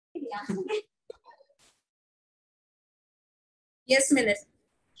Yes, Millet.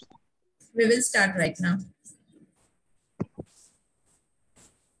 We will start right now.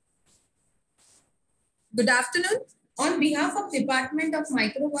 Good afternoon. On behalf of Department of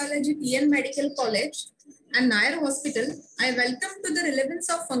Microbiology, TN Medical College and Nair Hospital, I welcome to the relevance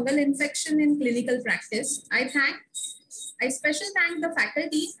of fungal infection in clinical practice. I special thank the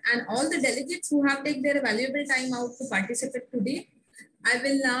faculty and all the delegates who have taken their valuable time out to participate today. I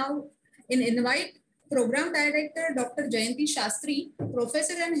will now invite Program Director Dr. Jayanti Shastri,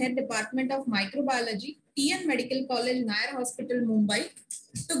 Professor and Head Department of Microbiology, TN Medical College, Nair Hospital, Mumbai,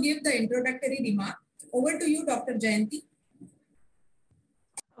 to give the introductory remark. Over to you, Dr. Jayanti.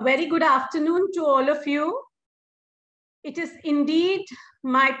 Very good afternoon to all of you. It is indeed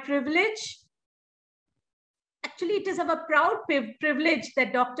my privilege. Actually, it is our proud privilege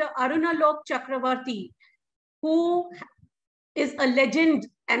that Dr. Arunaloke Chakrabarti, who is a legend,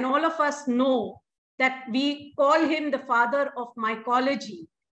 and all of us know that we call him the father of mycology,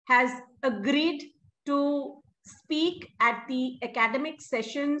 has agreed to speak at the academic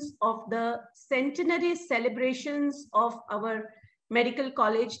sessions of the centenary celebrations of our medical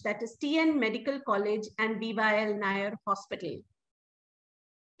college, that is TN Medical College and B.Y.L Nair Hospital.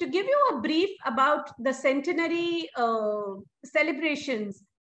 To give you a brief about the centenary celebrations,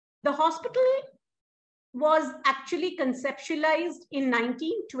 the hospital was actually conceptualized in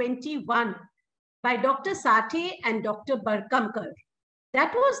 1921 by Dr. Sathe and Dr. Barkamkar.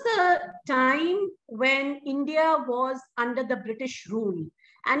 That was the time when India was under the British rule,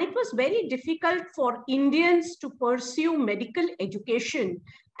 and it was very difficult for Indians to pursue medical education,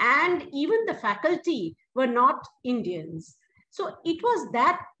 and even the faculty were not Indians. So it was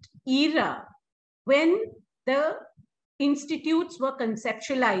that era when the institutes were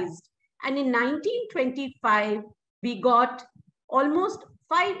conceptualized. And in 1925, we got almost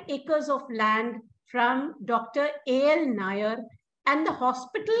 5 acres of land from Dr. A.L. Nair, and the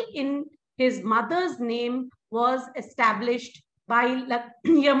hospital in his mother's name was established by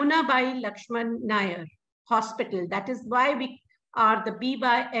Yamunabai Lakshman Nair Hospital. That is why we are the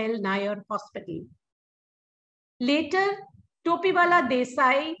B.Y.L Nair Hospital. Later, Topiwala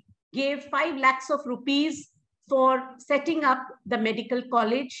Desai gave 5 lakhs of rupees for setting up the medical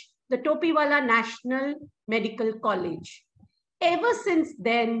college, the Topiwala National Medical College. Ever since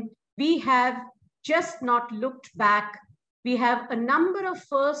then, we have just not looked back. We have a number of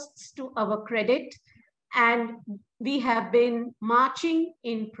firsts to our credit, and we have been marching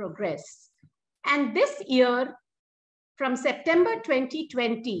in progress. And this year, from September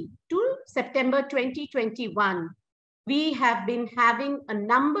 2020 to September 2021, we have been having a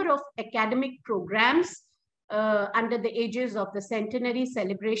number of academic programs under the aegis of the centenary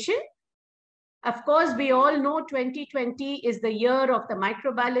celebration. Of course, we all know 2020 is the year of the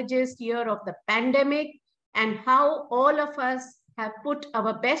microbiologist, year of the pandemic, and how all of us have put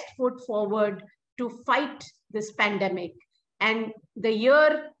our best foot forward to fight this pandemic. And the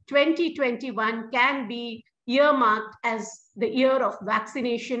year 2021 can be earmarked as the year of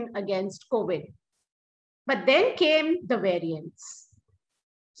vaccination against COVID. But then came the variants.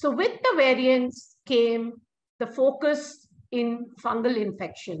 So with the variants came the focus in fungal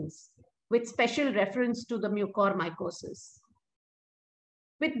infections, with special reference to the mucormycosis.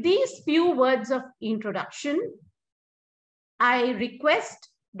 With these few words of introduction, I request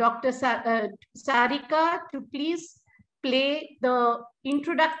Dr. Sarika to please play the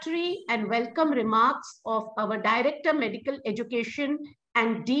introductory and welcome remarks of our Director Medical Education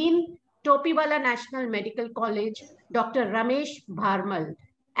and Dean, Topiwala National Medical College, Dr. Ramesh Bharmal.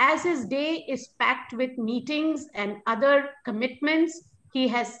 As his day is packed with meetings and other commitments, he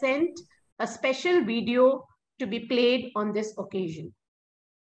has sent a special video to be played on this occasion.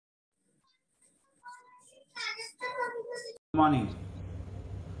 Good morning.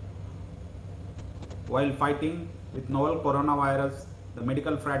 While fighting with novel coronavirus, the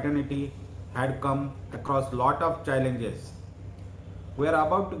medical fraternity had come across a lot of challenges. We are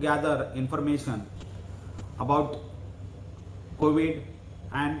about to gather information about COVID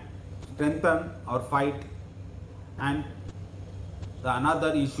and strengthen our fight, and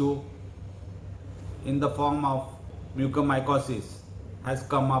another issue in the form of mucormycosis has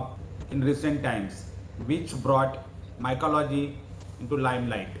come up in recent times, which brought mycology into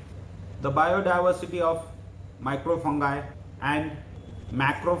limelight. The biodiversity of microfungi and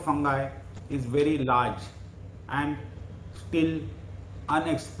macrofungi is very large and still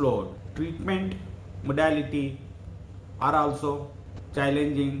unexplored. Treatment modality are also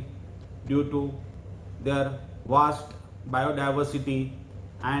challenging due to their vast biodiversity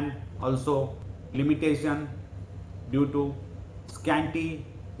and also limitation due to scanty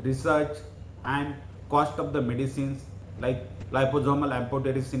research and cost of the medicines like liposomal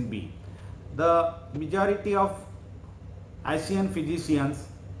amphotericin B. The majority of Asian physicians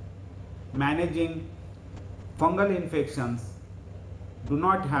managing fungal infections do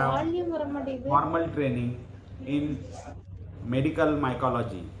not have formal training in medical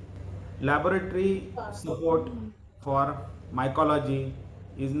mycology. Laboratory support for mycology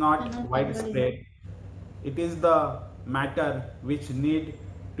is not widespread. It is the matter which need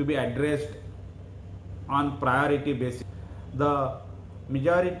to be addressed on priority basis. The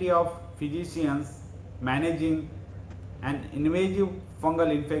majority of physicians managing an invasive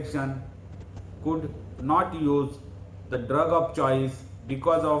fungal infection could not use the drug of choice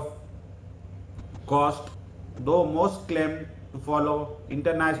because of cost, though most claim to follow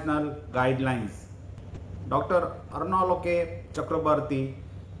international guidelines. Dr. Arunaloke Chakrabarti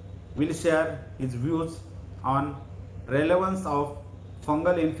will share his views on relevance of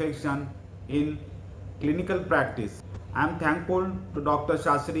fungal infection in clinical practice. I am thankful to Dr.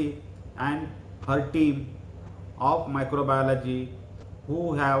 Shastri and her team of microbiology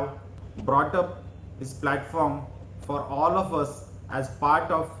who have brought up this platform for all of us as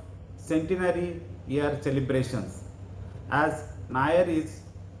part of Centenary year celebrations, as Nair is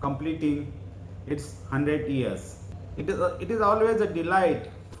completing its 100 years. It is always a delight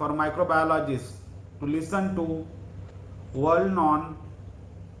for microbiologists to listen to world-known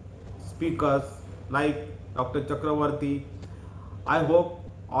speakers like Dr. Chakrabarti. I hope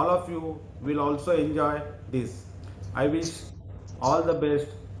all of you will also enjoy this. I wish all the best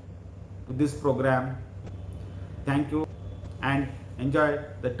to this program. Thank you and enjoy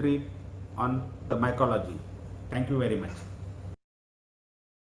the trip on the mycology. Thank you very much.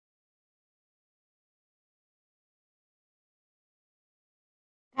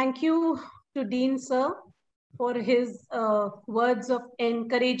 Thank you to Dean Sir for his words of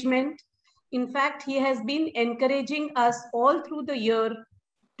encouragement. In fact, he has been encouraging us all through the year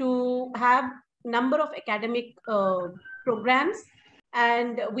to have number of academic programs.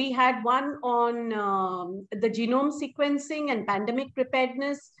 And we had one on the genome sequencing and pandemic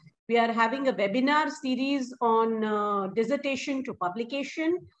preparedness. We are having a webinar series on dissertation to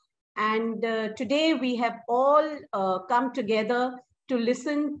publication. And today we have all come together to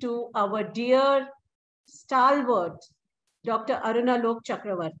listen to our dear stalwart, Dr. Arunaloke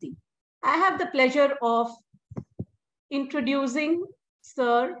Chakrabarti. I have the pleasure of introducing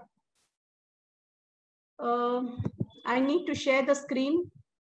Sir. I need to share the screen.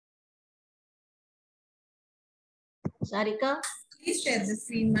 Sarika? Please share the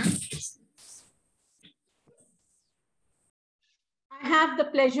screen, ma'am. I have the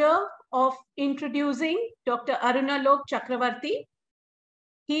pleasure of introducing Dr. Arunaloke Chakrabarti.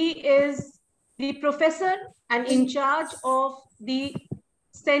 He is the professor and in charge of the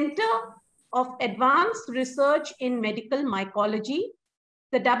Center of Advanced Research in Medical Mycology,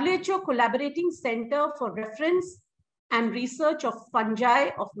 the WHO Collaborating Center for Reference and Research of Fungi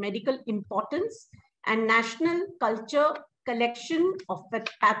of Medical Importance, and National Culture Collection of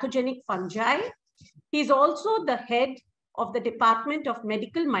Pathogenic Fungi. He is also the head of the Department of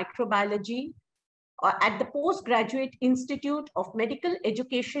Medical Microbiology at the Postgraduate Institute of Medical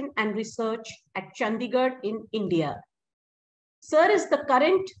Education and Research at Chandigarh in India. Sir is the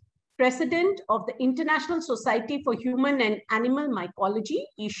current president of the International Society for Human and Animal Mycology,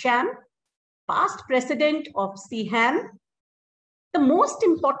 ISHAM, past president of CHAM. The most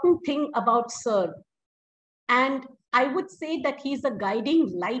important thing about Sir, and I would say that he's a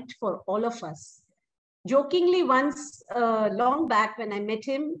guiding light for all of us. Jokingly once, long back when I met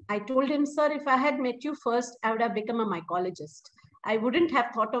him, I told him, sir, if I had met you first, I would have become a mycologist. I wouldn't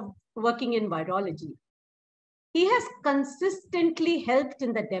have thought of working in virology. He has consistently helped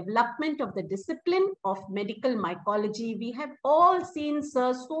in the development of the discipline of medical mycology. We have all seen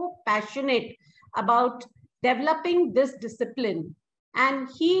Sir so passionate about developing this discipline. And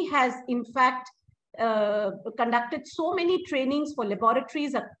he has, in fact, conducted so many trainings for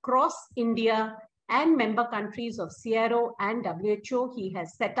laboratories across India and member countries of CRO and WHO. He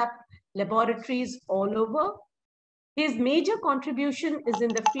has set up laboratories all over. His major contribution is in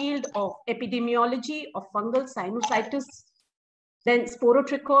the field of epidemiology of fungal sinusitis, then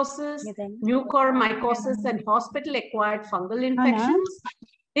sporotrichosis, mucormycosis, and hospital-acquired fungal infections.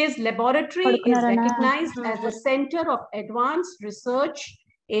 His laboratory is recognized as a center of advanced research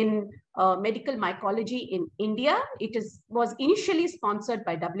in medical mycology in India. It was initially sponsored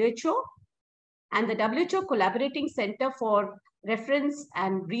by WHO and the WHO Collaborating Center for Reference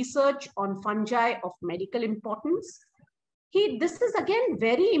and Research on Fungi of Medical Importance. This is again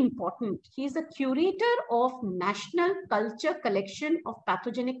very important. He's a curator of National Culture Collection of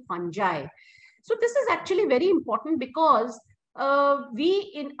Pathogenic Fungi. So this is actually very important because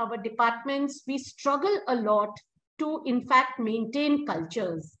we in our departments, we struggle a lot to in fact maintain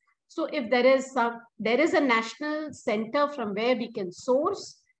cultures. So if there is a national center from where we can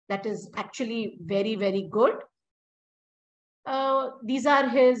source, that is actually very, very good. These are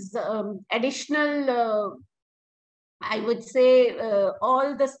his additional, I would say,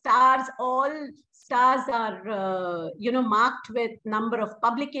 all stars are, marked with number of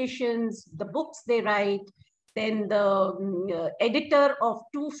publications, the books they write, then the editor of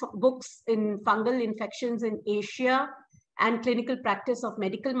 2 books in fungal infections in Asia and clinical practice of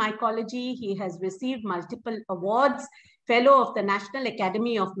medical mycology. He has received multiple awards, fellow of the National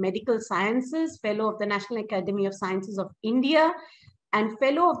Academy of Medical Sciences, fellow of the National Academy of Sciences of India, and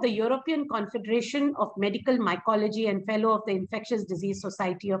fellow of the European Confederation of Medical Mycology and fellow of the Infectious Disease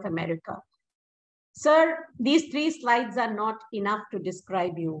Society of America. Sir, these 3 slides are not enough to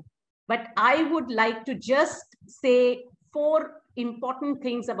describe you, but I would like to just say 4 important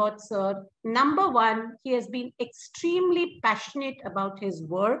things about Sir. Number 1, he has been extremely passionate about his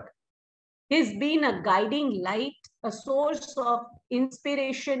work. He's been a guiding light, a source of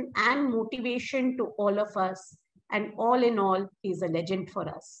inspiration and motivation to all of us. And all in all, he's a legend for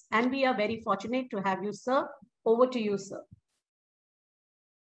us. And we are very fortunate to have you, sir. Over to you, sir.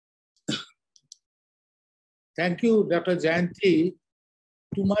 Thank you, Dr. Jayanti.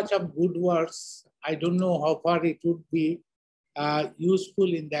 Too much of good words. I don't know how far it would be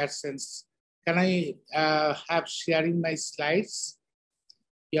useful in that sense. Can I have sharing my slides?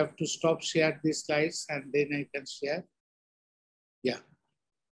 You have to stop share these slides and then I can share. Yeah.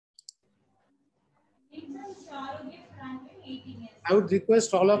 I would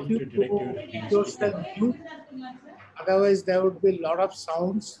request all of you to keep yourself mute. Otherwise, there would be a lot of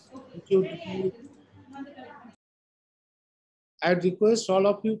sounds. I would request all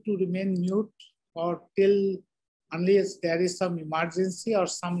of you to remain mute or till unless there is some emergency or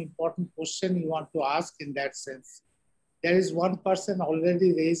some important question you want to ask in that sense. There is one person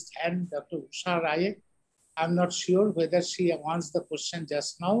already raised hand, Dr. Usha Rai. I'm not sure whether she wants the question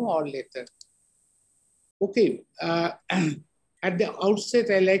just now or later. Okay, at the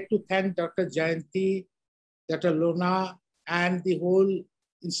outset, I'd like to thank Dr. Jayanti, Dr. Lona, and the whole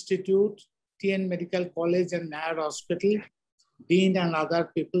institute, TN Medical College and Nair Hospital, Dean and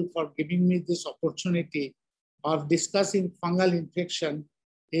other people for giving me this opportunity of discussing fungal infection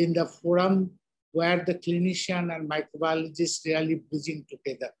in the forum where the clinician and microbiologist really bridging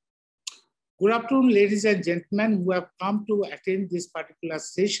together. Good afternoon, ladies and gentlemen who have come to attend this particular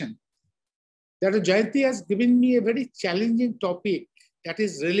session. Dr. Jayanti has given me a very challenging topic, that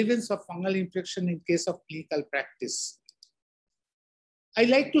is relevance of fungal infection in case of clinical practice. I'd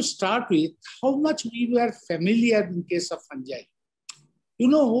like to start with how much we were familiar in case of fungi. You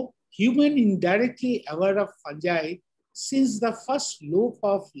know, human indirectly aware of fungi since the first loaf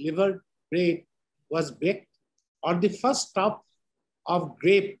of liver bread was baked or the first cup of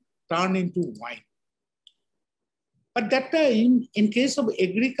grape turned into wine. But that time, in case of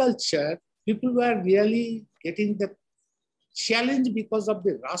agriculture, people were really getting the challenge because of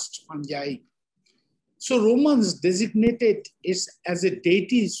the rust fungi. So Romans designated it as a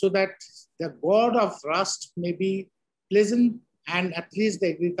deity so that the god of rust may be pleasant and at least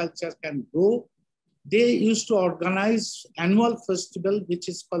the agriculture can grow. They used to organize annual festival, which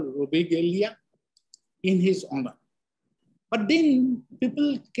is called Robegelia, in his honor. But then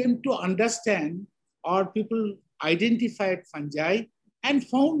people came to understand, or people identified fungi and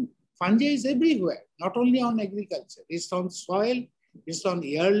found fungi is everywhere, not only on agriculture. It's on soil, it's on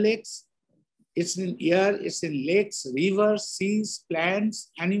air lakes, it's in air, it's in lakes, rivers, seas,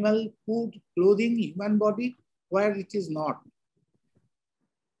 plants, animal, food, clothing, human body, where it is not.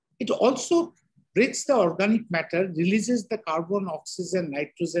 It also breaks the organic matter, releases the carbon, oxygen,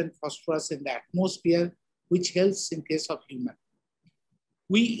 nitrogen, phosphorus in the atmosphere, which helps in case of human.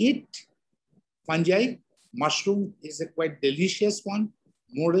 We eat fungi. Mushroom is a quite delicious one,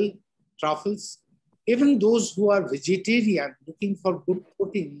 morel, truffles. Even those who are vegetarian looking for good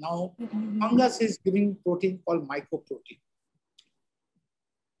protein, now fungus is giving protein called mycoprotein.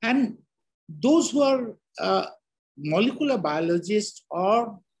 And those who are molecular biologists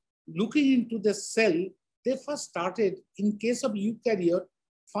or looking into the cell, they first started, in case of eukaryote,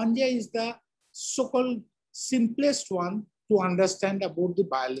 fungi is the so-called simplest one to understand about the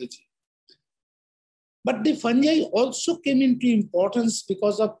biology. But the fungi also came into importance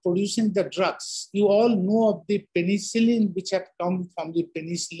because of producing the drugs. You all know of the penicillin, which had come from the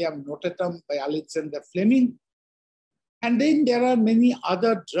Penicillium notatum by Alexander Fleming. And then there are many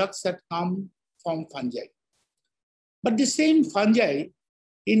other drugs that come from fungi. But the same fungi,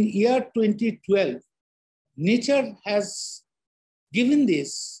 in year 2012, Nature has given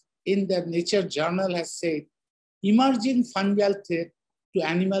this, in the Nature journal has said, emerging fungal threat to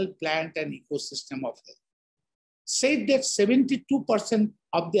animal, plant, and ecosystem of health. Said that 72%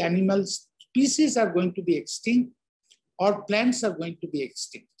 of the animal species are going to be extinct or plants are going to be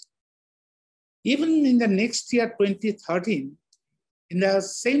extinct. Even in the next year, 2013, in the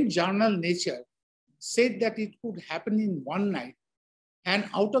same journal, Nature, said that it could happen in one night. And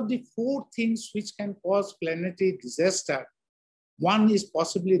out of the 4 things which can cause planetary disaster, one is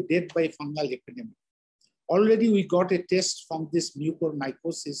possibly death by fungal epidemic. Already we got a test from this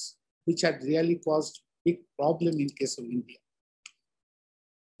mucormycosis, which had really caused big problem in case of India.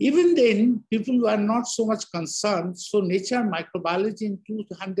 Even then, people were not so much concerned. So Nature Microbiology in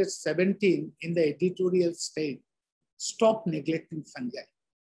 2017, in the editorial state, stopped neglecting fungi.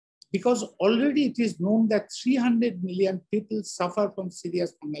 Because already it is known that 300 million people suffer from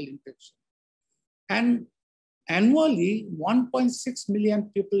serious fungal infection. And annually, 1.6 million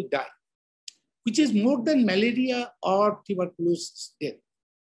people die, which is more than malaria or tuberculosis death.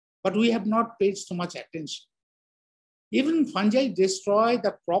 But we have not paid so much attention. Even fungi destroy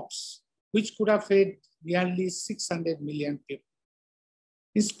the crops, which could have fed nearly 600 million people.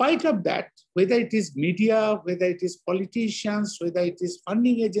 In spite of that, whether it is media, whether it is politicians, whether it is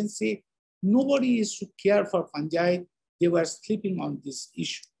funding agency, nobody is to care for fungi. They were sleeping on this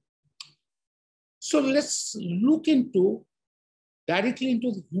issue. So let's look directly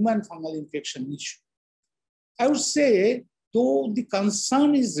into the human fungal infection issue. I would say, though the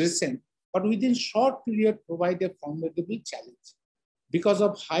concern is recent, but within short period provide a formidable challenge. Because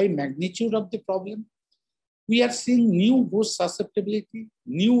of high magnitude of the problem, we are seeing new host susceptibility,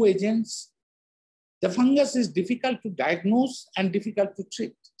 new agents. The fungus is difficult to diagnose and difficult to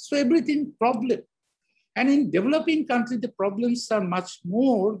treat. So everything problem. And in developing countries, the problems are much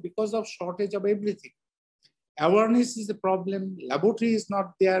more because of shortage of everything. Awareness is the problem, laboratory is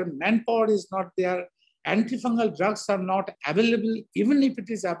not there, manpower is not there, antifungal drugs are not available. Even if it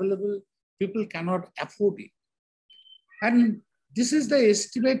is available, people cannot afford it. And this is the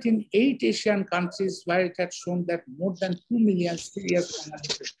estimate in 8 Asian countries where it had shown that more than 2 million serious fungal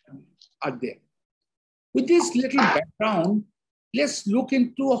infections are there. With this little background, let's look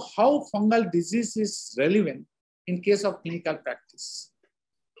into how fungal disease is relevant in case of clinical practice.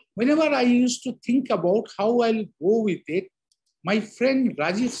 Whenever I used to think about how I'll go with it, my friend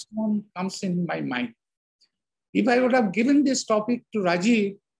Rajiv Swan comes in my mind. If I would have given this topic to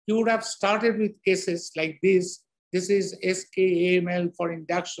Rajiv, he would have started with cases like this. This is SK-AML for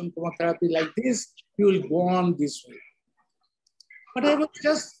induction chemotherapy like this. He will go on this way. But I was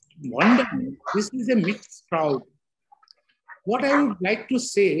just wondering, this is a mixed crowd. What I would like to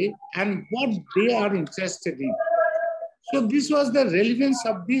say and what they are interested in. So this was the relevance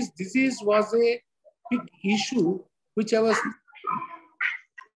of this disease was a big issue, which I was.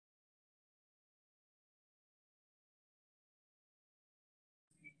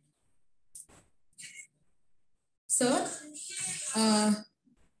 Sir,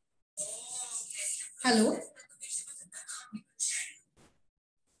 hello.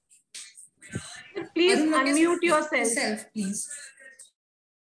 Please Arunaloke, unmute yourself. Please.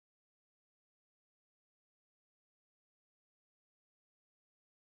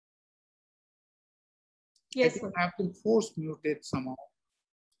 Yes, I think sir. I have been force muted somehow.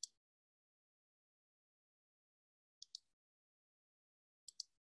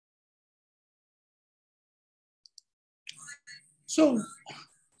 So,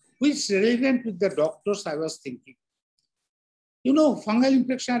 which is relevant with the doctors, I was thinking. You know, fungal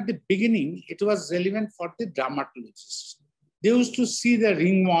infection at the beginning, it was relevant for the dermatologists. They used to see the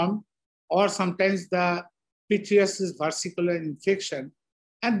ringworm or sometimes the pityriasis versicolor infection.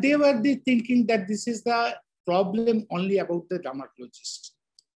 And they were thinking that this is the problem only about the dermatologist.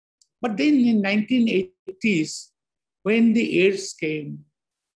 But then in 1980s, when the AIDS came,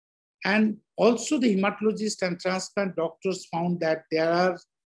 and also the hematologists and transplant doctors found that there are,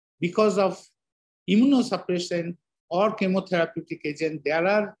 because of immunosuppression or chemotherapeutic agent, there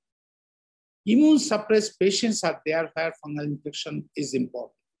are immune suppressed patients are there where fungal infection is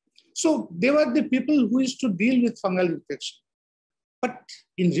important. So they were the people who used to deal with fungal infection. But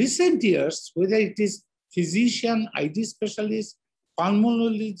in recent years, whether it is physician, ID specialist,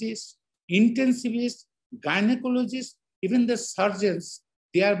 pulmonologist, intensivist, gynecologist, even the surgeons,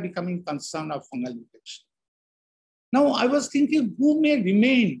 they are becoming concerned of fungal infection. Now, I was thinking who may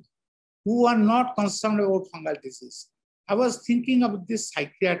remain who are not concerned about fungal disease. I was thinking about these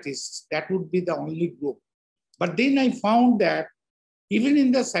psychiatrists, that would be the only group. But then I found that even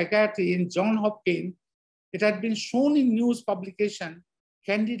in the psychiatry in John Hopkins, it had been shown in news publication,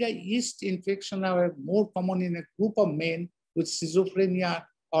 Candida yeast infection are more common in a group of men with schizophrenia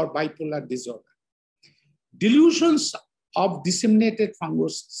or bipolar disorder. Delusions of disseminated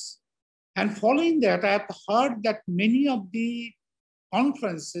fungosis. And following that, I have heard that many of the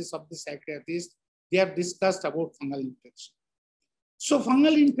conferences of the psychiatrists, they have discussed about fungal infection. So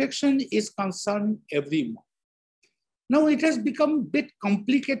fungal infection is concerned every month. Now it has become a bit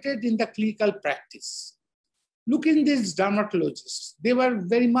complicated in the clinical practice. Look in these dermatologists. They were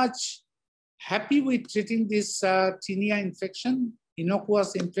very much happy with treating this tinea infection,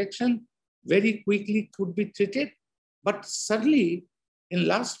 innocuous infection, very quickly could be treated. But suddenly, in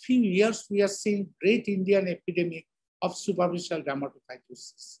last few years, we are seeing great Indian epidemic of superficial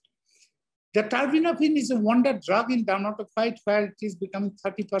dermatophytosis. The terbinafine is a wonder drug in dermatophyte where it is becoming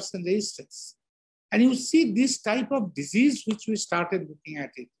 30% resistance. And you see this type of disease, which we started looking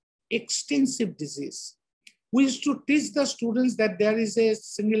at it, extensive disease. We used to teach the students that there is a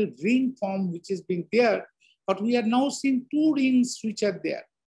single ring form which is being there, but we are now seeing 2 rings which are there.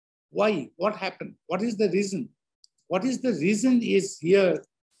 Why? What happened? What is the reason? What is the reason is here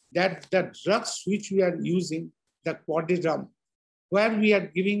that the drugs which we are using, the quadrivalent, where we are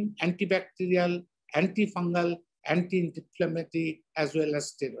giving antibacterial, antifungal, anti-inflammatory, as well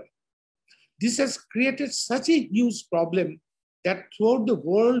as steroid. This has created such a huge problem that throughout the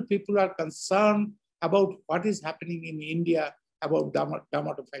world, people are concerned about what is happening in India about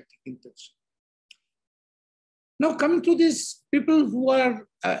dermatophytic infection. Now coming to these people who are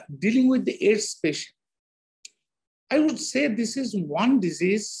dealing with the AIDS patient, I would say this is one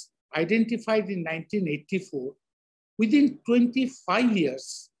disease identified in 1984. Within 25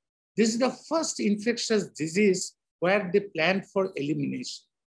 years, this is the first infectious disease where they planned for elimination.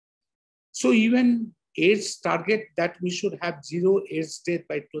 So even AIDS target that we should have 0 AIDS death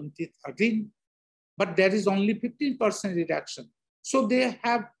by 2013, but there is only 15% reduction. So they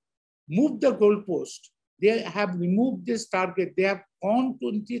have moved the goalpost. They have removed this target. They have gone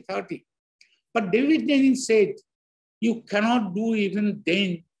 2030. But David Denning said, you cannot do even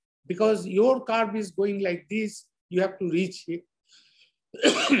then because your curve is going like this. You have to reach here.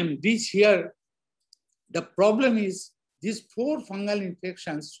 Reach here. The problem is these 4 fungal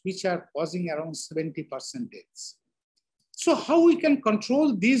infections which are causing around 70% deaths. So how we can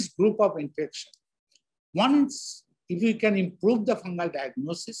control this group of infection? Once, if we can improve the fungal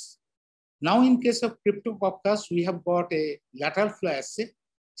diagnosis. Now in case of Cryptococcus, we have got a lateral flow assay.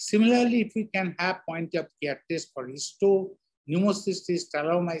 Similarly, if we can have point of care test for histo, pneumocystis,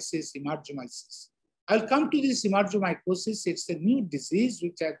 talomyces, emargomyces. I'll come to this emargomycosis. It's a new disease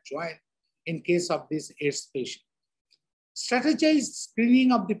which I joined in case of this AIDS patient. Strategized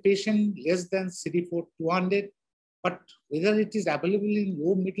screening of the patient less than CD4 200, but whether it is available in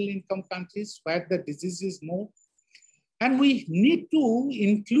low middle income countries where the disease is more. And we need to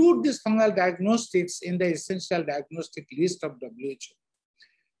include this fungal diagnostics in the essential diagnostic list of WHO.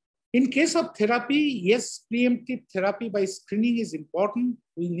 In case of therapy, yes, preemptive therapy by screening is important.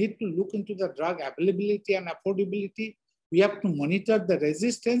 We need to look into the drug availability and affordability. We have to monitor the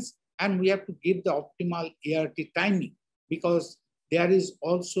resistance and we have to give the optimal ART timing because there is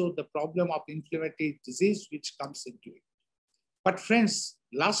also the problem of inflammatory disease which comes into it. But friends,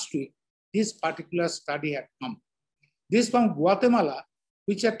 last week, this particular study had come. This from Guatemala,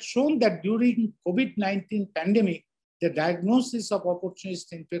 which had shown that during COVID-19 pandemic, the diagnosis of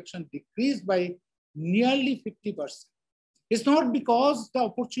opportunist infection decreased by nearly 50%. It's not because the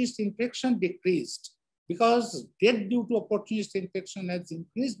opportunist infection decreased, because death due to opportunist infection has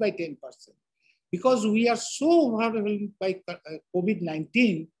increased by 10%. Because we are so overwhelmed by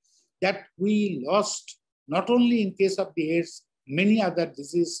COVID-19 that we lost, not only in case of the AIDS, many other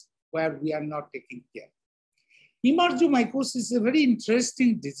diseases where we are not taking care. Emargomycosis is a very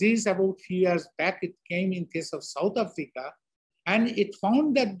interesting disease. About a few years back, it came in case of South Africa, and it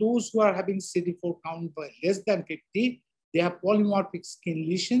found that those who are having CD4 count by less than 50, they have polymorphic skin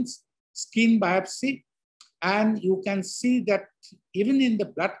lesions, skin biopsy, and you can see that even in the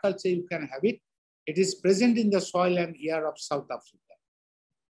blood culture, you can have it. It is present in the soil and air of South Africa.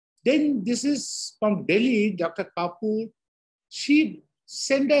 Then this is from Delhi, Dr. Kapoor. She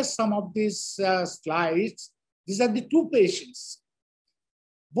sent us some of these slides. These are the 2 patients.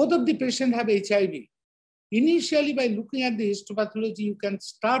 Both of the patients have HIV. Initially, by looking at the histopathology, you can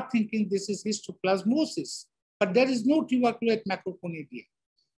start thinking this is histoplasmosis, but there is no tuberculate macroconidia.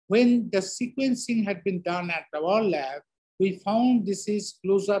 When the sequencing had been done at our lab, we found this is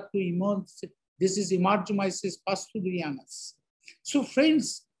closer to this is emargomyces pastorianus. So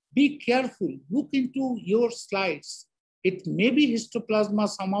friends, Be careful, look into your slides. It may be histoplasma,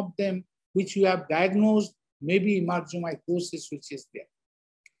 some of them which you have diagnosed, maybe emargomycosis, which is there.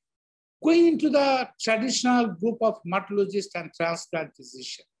 Going into the traditional group of hematologists and transplant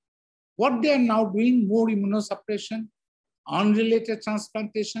physicians, what they are now doing, more immunosuppression, unrelated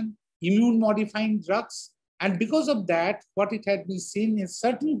transplantation, immune modifying drugs. And because of that, what it had been seen in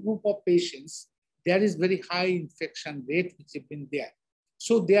certain group of patients, there is very high infection rate which have been there.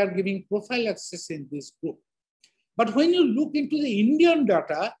 So they are giving prophylaxis in this group. But when you look into the Indian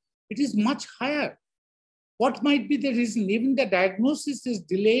data, it is much higher. What might be the reason? Even the diagnosis is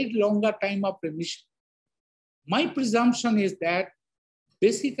delayed, longer time of remission. My presumption is that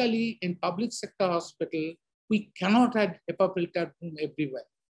basically in public sector hospital, we cannot have HEPA filter room everywhere.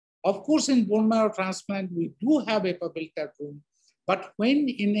 Of course, in bone marrow transplant, we do have HEPA filter room, but when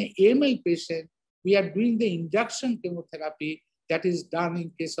in an AML patient, we are doing the induction chemotherapy that is done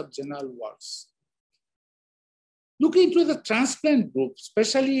in case of general wards. Looking to the transplant group,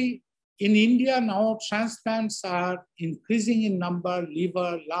 especially in India now, transplants are increasing in number,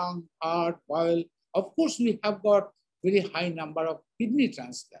 liver, lung, heart, B.Y.L. Of course, we have got very high number of kidney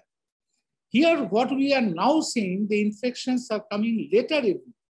transplant. Here, what we are now seeing, the infections are coming later.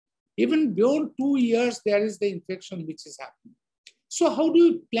 Even beyond 2 years, there is the infection which is happening. So how do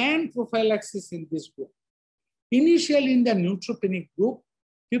you plan prophylaxis in this group? Initially in the neutropenic group,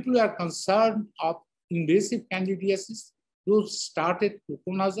 people are concerned of invasive candidiasis. Those started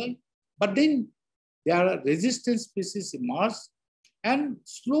fluconazole, but then there are resistant species emerged, and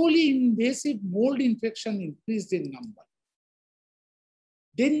slowly invasive mold infection increased in number.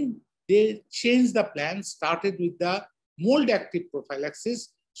 Then they changed the plan, started with the mold active prophylaxis.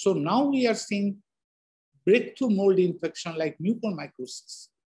 So now we are seeing breakthrough mold infection like mucormycosis,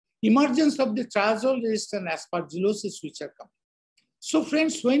 emergence of the triazole-resistant aspergillosis which are coming. So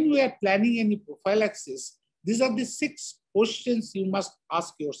friends, when we are planning any prophylaxis, these are the 6 questions you must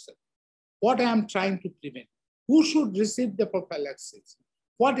ask yourself. What I am trying to prevent? Who should receive the prophylaxis?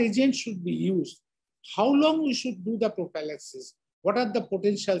 What agent should be used? How long we should do the prophylaxis? What are the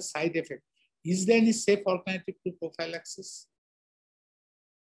potential side effects? Is there any safe alternative to prophylaxis?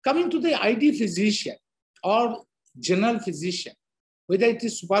 Coming to the ID physician or general physician, whether it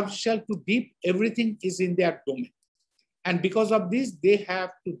is superficial to deep, everything is in their domain. And because of this, they have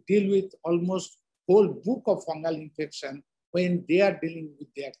to deal with almost whole book of fungal infection when they are dealing with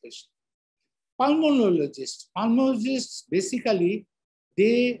their patient. Pulmonologists basically,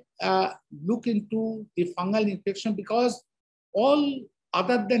 they look into the fungal infection because all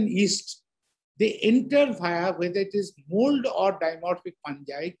other than yeast, they enter via, whether it is mold or dimorphic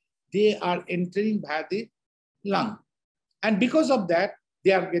fungi, they are entering via the lung. And because of that,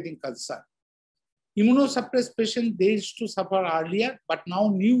 they are getting concerned. Immunosuppressed patients, they used to suffer earlier, but now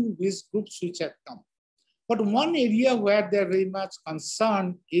new risk groups which have come. But one area where they're very much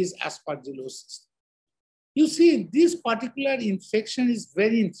concerned is aspergillosis. You see, this particular infection is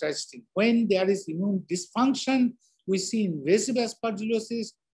very interesting. When there is immune dysfunction, we see invasive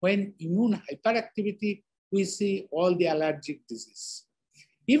aspergillosis. When immune hyperactivity, we see all the allergic disease.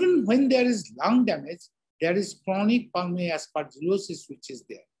 Even when there is lung damage, there is chronic pulmonary aspergillosis, which is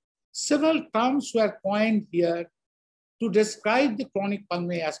there. Several terms were coined here to describe the chronic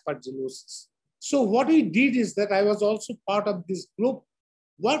pulmonary aspergillosis. So what we did is that I was also part of this group,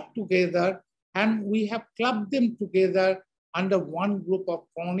 worked together, and we have clubbed them together under one group of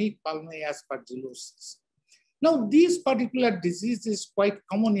chronic pulmonary aspergillosis. Now, this particular disease is quite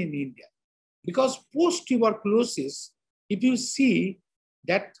common in India because post-tuberculosis, if you see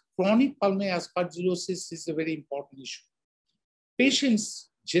that chronic pulmonary aspergillosis is a very important issue.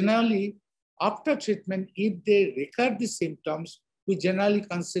 Patients generally, after treatment, if they recur the symptoms, we generally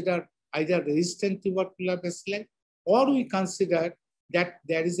consider either resistant tubercular bacilli or we consider that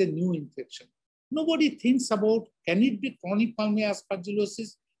there is a new infection. Nobody thinks about, can it be chronic pulmonary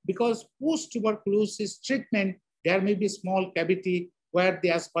aspergillosis? Because post-tuberculosis treatment, there may be small cavity where the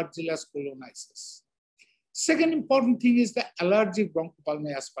aspergillus colonizes. Second important thing is the allergic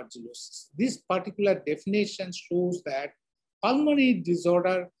bronchopulmonary aspergillosis. This particular definition shows that pulmonary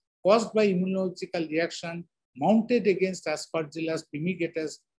disorder caused by immunological reaction mounted against Aspergillus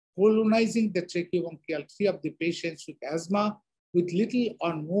fumigatus, colonizing the tracheobronchial tree of the patients with asthma with little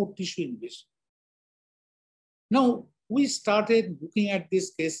or no tissue invasion. Now, we started looking at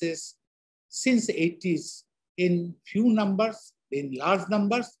these cases since the 80s in few numbers, in large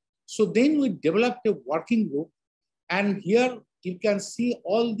numbers. So then we developed a working group, and here you can see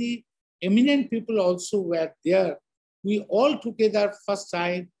all the eminent people also were there. We all together first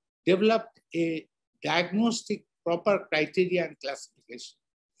time developed a diagnostic proper criteria and classification.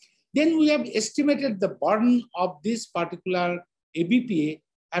 Then we have estimated the burden of this particular ABPA,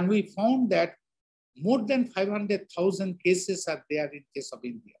 and we found that more than 500,000 cases are there in case of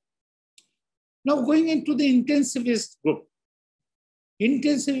India. Now going into the intensivist group.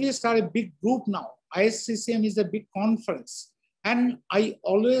 Intensivists are a big group now. ISCCM is a big conference. And I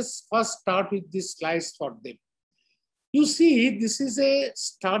always first start with these slides for them. You see, this is a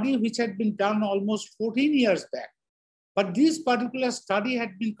study which had been done almost 14 years back. But this particular study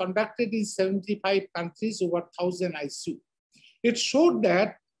had been conducted in 75 countries over 1,000 ICU. It showed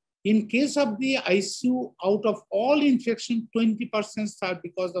that in case of the ICU, out of all infection, 20% are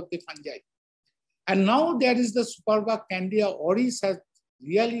because of the fungi. And now there is the Superba Candida auris has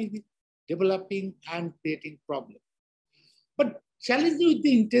really developing and creating problem. But challenge with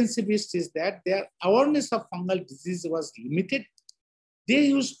the intensivists is that their awareness of fungal disease was limited. Their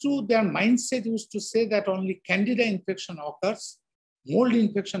mindset used to say that only Candida infection occurs, mold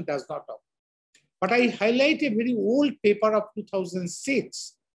infection does not occur. But I highlight a very old paper of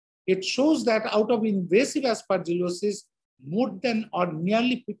 2006. It shows that out of invasive aspergillosis, more than or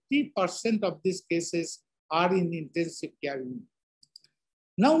nearly 50% of these cases are in intensive care unit.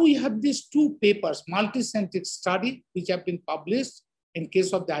 Now we have these two papers, multi-centric study, which have been published in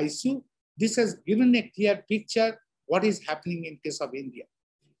case of the ICU. This has given a clear picture what is happening in case of India.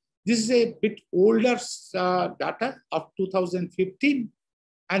 This is a bit older data of 2015.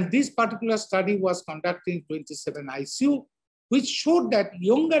 And this particular study was conducted in 27 ICU, which showed that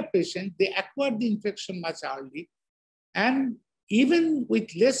younger patients, they acquired the infection much early. And even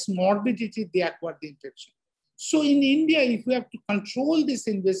with less morbidity, they acquired the infection. So in India, if you have to control this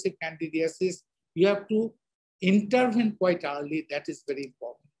invasive candidiasis, you have to intervene quite early. That is very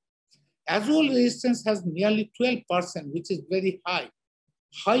important. Azole resistance has nearly 12%, which is very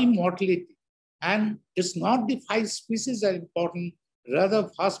high mortality. And it's not the 5 species are important, rather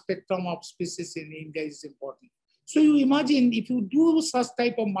vast spectrum of species in India is important. So you imagine if you do such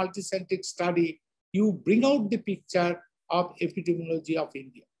type of multicentric study, you bring out the picture of epidemiology of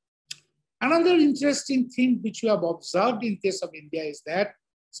India. Another interesting thing which we have observed in case of India is that,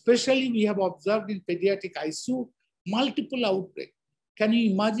 especially we have observed in pediatric ICU, multiple outbreaks. Can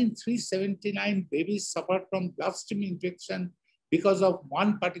you imagine 379 babies suffered from bloodstream infection because of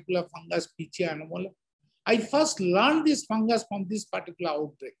one particular fungus, Pichia anomola? I first learned this fungus from this particular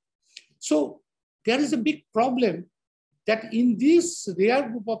outbreak. So there is a big problem that in this rare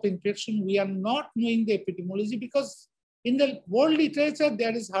group of infection, we are not knowing the epidemiology because in the world literature,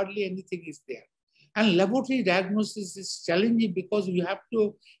 there is hardly anything is there. And laboratory diagnosis is challenging because you have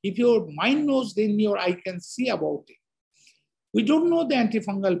to, if your mind knows, then your eye can see about it. We don't know the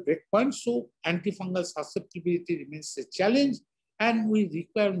antifungal breakpoint, so antifungal susceptibility remains a challenge, and we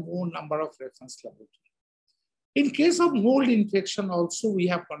require more number of reference laboratories. In case of mold infection also, we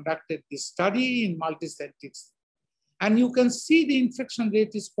have conducted this study in multicentrics. And you can see the infection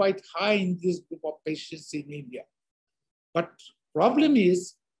rate is quite high in this group of patients in India. But problem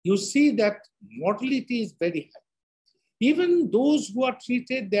is, you see that mortality is very high. Even those who are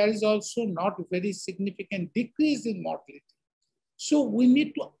treated, there is also not a very significant decrease in mortality. So we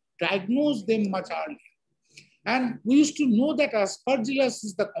need to diagnose them much earlier. And we used to know that Aspergillus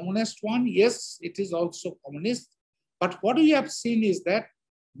is the commonest one. Yes, it is also commonest. But what we have seen is that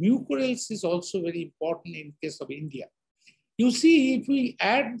mucorales is also very important in case of India. You see, if we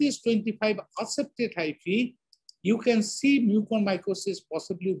add this 25 accepted hyphae, you can see mucormycosis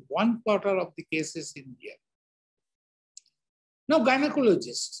possibly 1/4 of the cases in India. Now,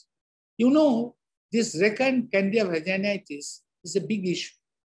 gynecologists, you know, this recurrent Candida vaginitis is a big issue,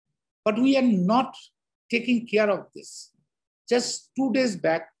 but we are not taking care of this. Just 2 days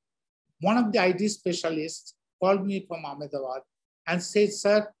back, one of the ID specialists called me from Ahmedabad and said,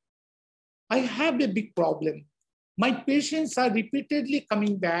 "Sir, I have a big problem. My patients are repeatedly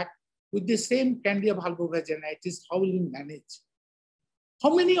coming back with the same Candida vulvovaginitis. How will you manage?"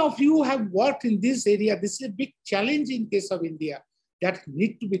 How many of you have worked in this area? This is a big challenge in case of India that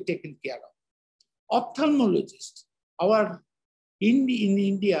need to be taken care of. Ophthalmologists, in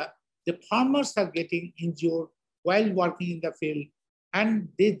India, the farmers are getting injured while working in the field, and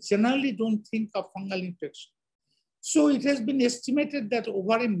they generally don't think of fungal infection. So it has been estimated that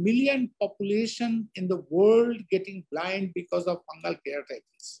over 1 million population in the world getting blind because of fungal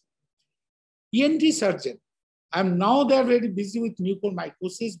keratitis. ENT surgeon, I'm now they're very busy with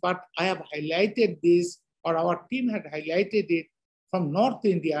mucormycosis, but I have highlighted this, or our team had highlighted it from North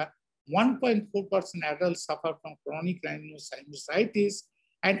India. 1.4% adults suffer from chronic rhinosinusitis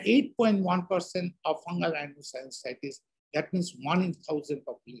and 8.1% of fungal rhinosinusitis. That means 1 in 1,000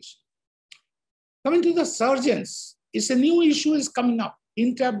 population. Coming to the surgeons, it's a new issue is coming up.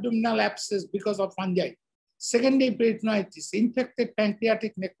 intra-abdominal abscess because of fungi, secondary peritonitis, infected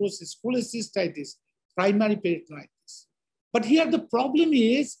pancreatic necrosis, cholecystitis, primary peritonitis. But here the problem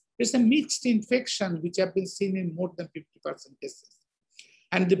is it's a mixed infection which have been seen in more than 50% cases.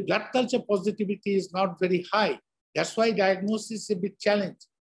 And the blood culture positivity is not very high. That's why diagnosis is a bit challenged.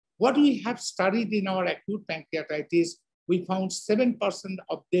 What we have studied in our acute pancreatitis, we found 7%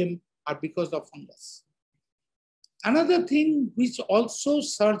 of them are because of fungus. Another thing which also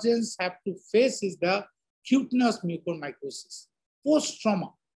surgeons have to face is the cutaneous mucormycosis,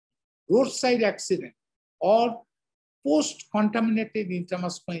 post-trauma, roadside accident, or post-contaminated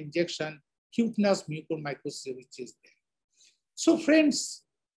intramuscular injection, cutaneous mucormycosis, which is there. So friends,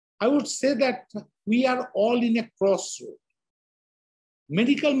 I would say that we are all in a crossroad.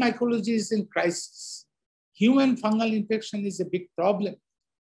 Medical mycology is in crisis. Human fungal infection is a big problem.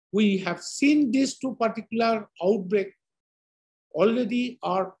 We have seen these two particular outbreaks already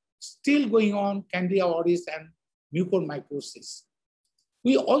are still going on, Candida auris and mucormycosis.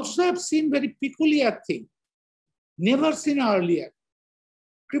 We also have seen very peculiar thing, never seen earlier.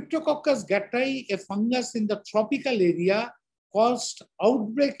 Cryptococcus gattai, a fungus in the tropical area, caused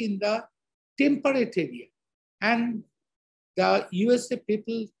outbreak in the temperate area. And the USA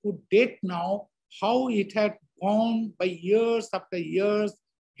people could date now how it had gone by years after years,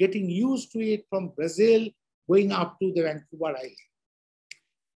 getting used to it from Brazil, going up to the Vancouver Island.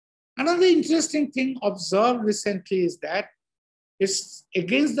 Another interesting thing observed recently is that it's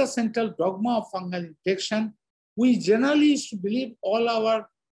against the central dogma of fungal infection. We generally used to believe all our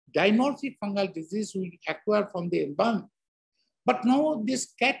dimorphic fungal disease we acquire from the environment. But now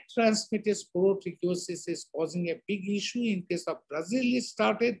this cat-transmitted sporotrichosis is causing a big issue. In case of Brazil, it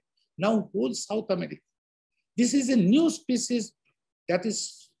started, now whole South America. This is a new species that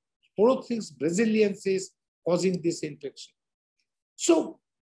is Sporothrix brasiliensis causing this infection. So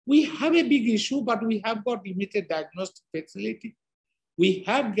we have a big issue, but we have got limited diagnostic facility. We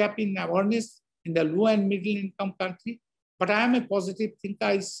have gap in awareness in the low and middle income country, but I am a positive thinker.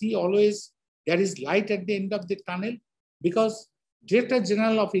 I see always there is light at the end of the tunnel because Director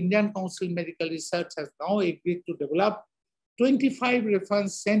General of Indian Council of Medical Research has now agreed to develop 25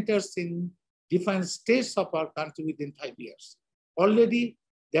 reference centers in different states of our country within 5 years. Already,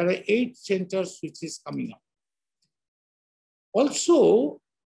 there are 8 centers which is coming up. Also,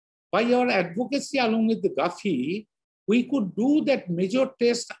 by our advocacy along with the Gafi, we could do that major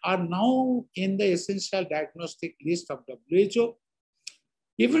tests are now in the essential diagnostic list of WHO.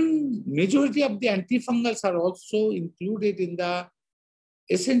 Even majority of the antifungals are also included in the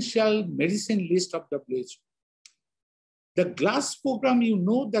essential medicine list of WHO. The GLASS program, you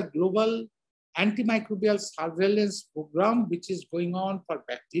know, the global antimicrobial surveillance program, which is going on for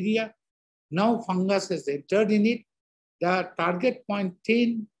bacteria. Now fungus has entered in it. The target point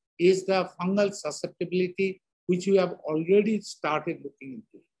 10 is the fungal susceptibility, which we have already started looking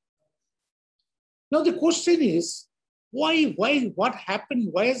into. Now the question is, why, what happened?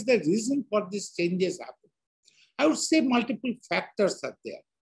 Why is the reason for these changes happened? I would say multiple factors are there.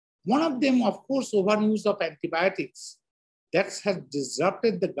 One of them, of course, overuse of antibiotics. That has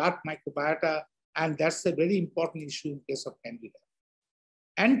disrupted the gut microbiota, and that's a very important issue in case of Candida.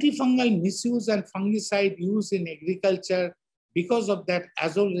 Antifungal misuse and fungicide use in agriculture, because of that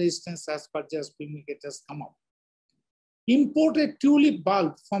azole resistance Aspergillus fumigatus come up. Imported tulip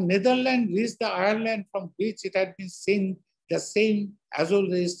bulb from Netherlands reached the Ireland, from which it had been seen the same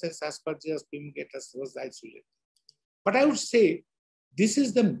azole resistance Aspergillus fumigatus was isolated. But I would say this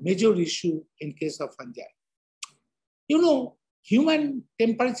is the major issue in case of fungi. You know, human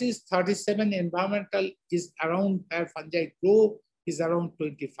temperature is 37, environmental is around where fungi grow is around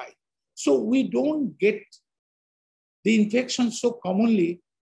 25. So we don't get the infection so commonly.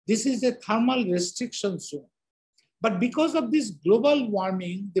 This is a thermal restriction zone. But because of this global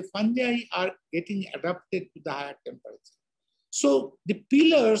warming, the fungi are getting adapted to the higher temperature. So the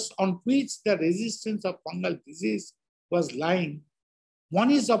pillars on which the resistance of fungal disease was lying,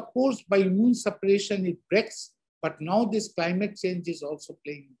 one is of course by immune suppression, it breaks, but now this climate change is also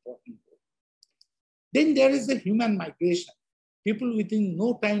playing an important role. Then there is the human migration. People within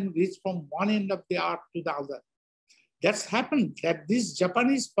no time reach from one end of the earth to the other. That's happened that this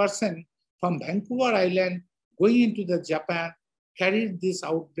Japanese person from Vancouver Island going into the Japan carried this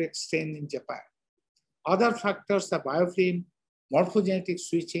outbreak strain in Japan. Other factors are biofilm, morphogenetic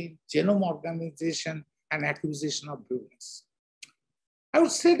switching, genome organization, and acquisition of virulence. I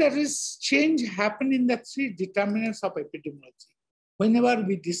would say that this change happened in the 3 determinants of epidemiology. Whenever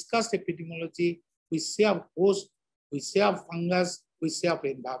we discuss epidemiology, we say of host, we say of fungus, we say of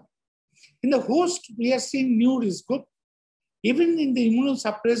environment. In the host, we are seeing new risk group. Even in the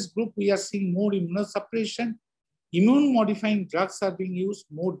immunosuppressed group, we are seeing more immunosuppression. Immune modifying drugs are being used,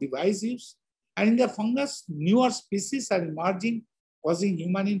 more device use. And in the fungus, newer species are emerging, causing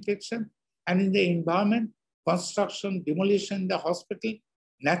human infection. And in the environment, construction, demolition in the hospital,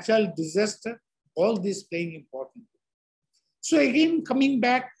 natural disaster, all this playing important. So again, coming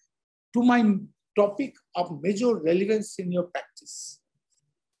back to my topic of major relevance in your practice.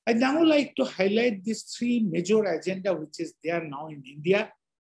 I'd now like to highlight these three major agenda which is there now in India.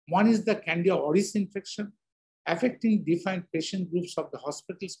 One is the Candida auris infection, affecting different patient groups of the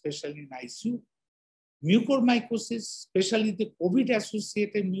hospital, especially in ICU. Mucormycosis, especially the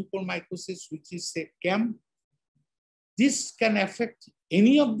COVID-associated mucormycosis, which is a CAM. This can affect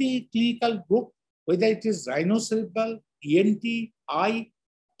any of the clinical group, whether it is rhinocerebral, ENT, eye,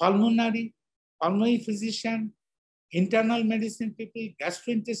 pulmonary physician, internal medicine people,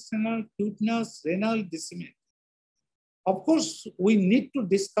 gastrointestinal, cutaneous, renal, dissemination. Of course, we need to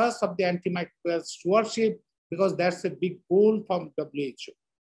discuss of the antimicrobial stewardship because that's a big goal from WHO.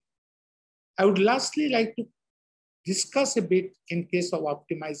 I would lastly like to discuss a bit in case of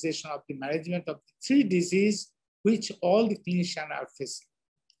optimization of the management of the three diseases which all the clinicians are facing.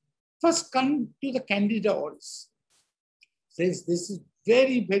 First, come to the Candida auris. Says this is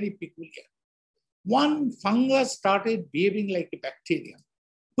very, very peculiar. One fungus started behaving like a bacteria,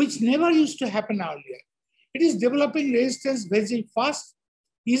 which never used to happen earlier. It is developing resistance very fast,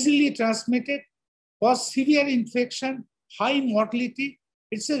 easily transmitted, cause severe infection, high mortality.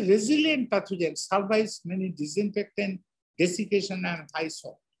 It's a resilient pathogen, survives many disinfectant, desiccation, and high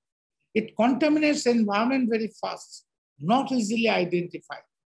salt. It contaminates the environment very fast, not easily identified.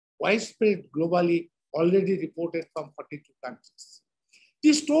 Widespread globally, already reported from 42 countries.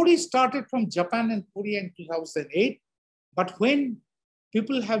 This story started from Japan and Korea in 2008, but when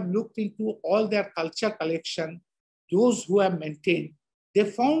people have looked into all their culture collection, those who have maintained, they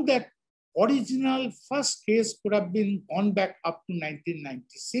found that original first case could have been gone back up to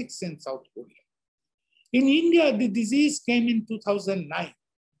 1996 in South Korea. In India, the disease came in 2009,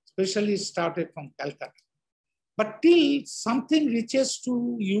 especially started from Calcutta. But till something reaches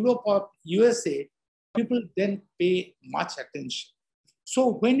to Europe or USA, people then pay much attention.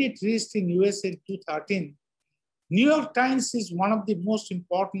 So when it reached in USA in 2013, New York Times is one of the most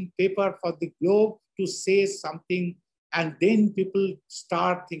important paper for the globe to say something, and then people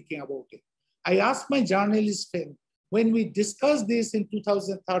start thinking about it. I asked my journalist friend, when we discussed this in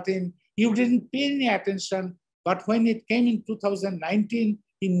 2013, you didn't pay any attention, but when it came in 2019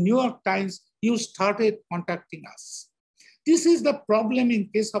 in New York Times, you started contacting us. This is the problem in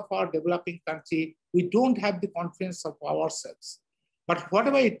case of our developing country. We don't have the confidence of ourselves. But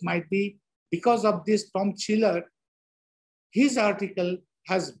whatever it might be, because of this Tom Chiller, his article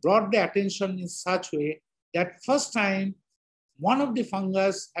has brought the attention in such a way that first time one of the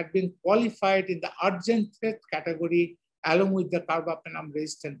fungus had been qualified in the urgent threat category along with the carbapenem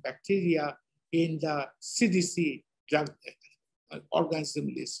resistant bacteria in the CDC drug organism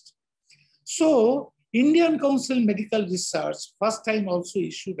list. So Indian Council Medical Research first time also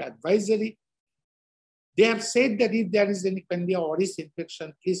issued advisory. They have said that if there is any Candida auris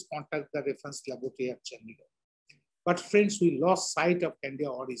infection, please contact the reference laboratory at Chandigarh. But friends, we lost sight of Candida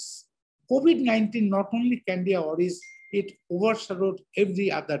auris. COVID-19, not only Candida auris, it overshadowed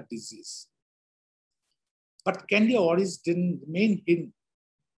every other disease. But Candida auris didn't remain hidden.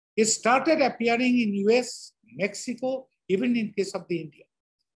 It started appearing in US, Mexico, even in case of the India.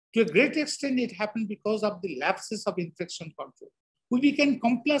 To a great extent, it happened because of the lapses of infection control. We became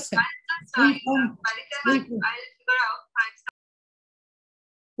complacent.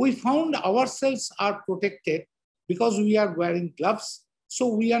 We found ourselves are protected because we are wearing gloves. So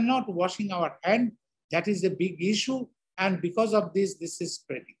we are not washing our hand. That is a big issue. And because of this, this is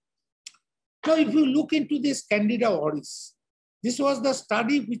spreading. Now, if you look into this Candida auris, this was the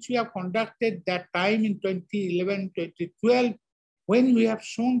study which we have conducted that time in 2011, 2012, when we have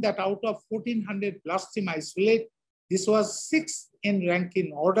shown that out of 1,400 blasteme isolate, this was 6th in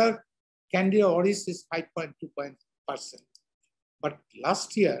ranking order. Candida auris is 5.2%. But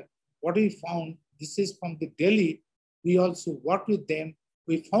last year, what we found, this is from the Delhi, we also worked with them.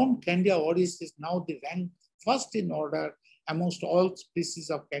 We found Candida auris is now the rank first in order amongst all species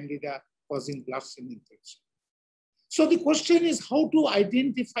of Candida causing blasteme infection. So the question is how to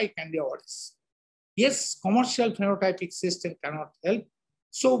identify Candida auris. Yes, commercial phenotypic system cannot help.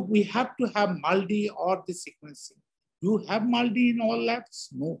 So we have to have MALDI or the sequencing. Do you have MALDI in all labs?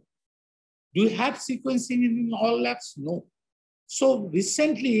 No. Do you have sequencing in all labs? No. So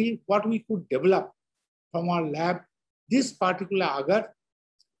recently, what we could develop from our lab, this particular agar,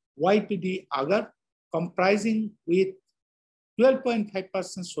 YPD agar, comprising with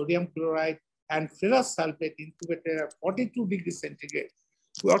 12.5% sodium chloride, and ferrous sulfate incubated at 42 degrees centigrade.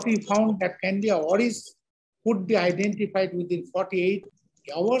 What we found that Candida auris could be identified within 48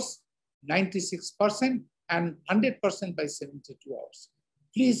 hours, 96%, and 100% by 72 hours.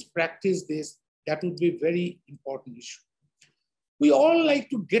 Please practice this. That would be a very important issue. We all like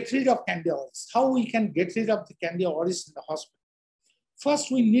to get rid of Candida auris. How we can get rid of the Candida auris in the hospital?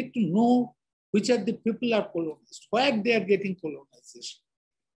 First, we need to know which of the people are colonized, where they are getting colonization.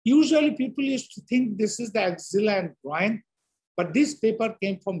 Usually people used to think this is the axilla and groin, but this paper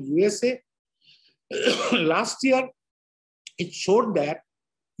came from USA. Last year, it showed that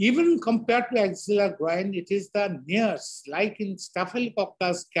even compared to axilla groin, it is the Nairs, like in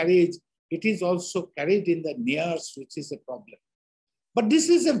Staphylococcus carriage, it is also carried in the Nairs, which is a problem. But this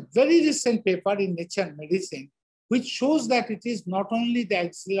is a very recent paper in Nature Medicine, which shows that it is not only the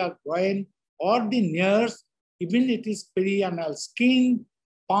axilla groin or the Nairs, even it is perianal skin,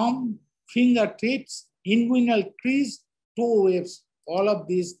 palm, fingertips, inguinal crease, toe waves, all of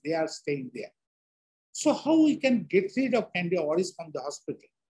these, they are staying there. So how we can get rid of Candida auris from the hospital?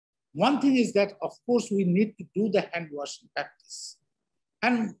 One thing is that, of course, we need to do the hand washing practice.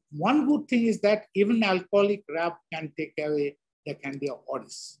 And one good thing is that even alcoholic rub can take away the Candida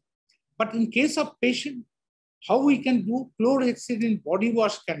auris. But in case of patient, how we can do chlorhexidine body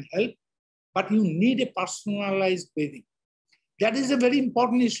wash can help, but you need a personalized bathing. That is a very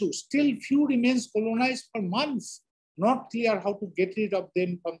important issue. Still, few remains colonized for months, not clear how to get rid of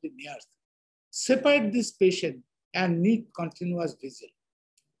them from the Nairs. Separate this patient and need continuous visit.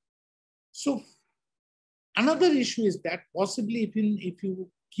 So another issue is that possibly if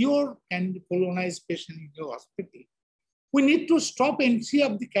you cure colonized patient in your hospital, we need to stop entry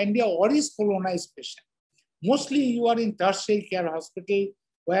of the Candida auris colonized patient. Mostly you are in tertiary care hospital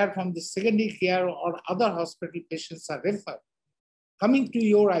where from the secondary care or other hospital patients are referred, coming to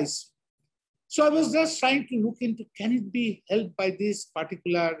your ICU. So I was just trying to look into, can it be helped by this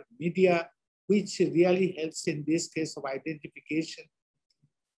particular media, which really helps in this case of identification.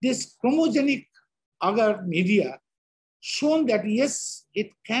 This chromogenic agar media shown that yes,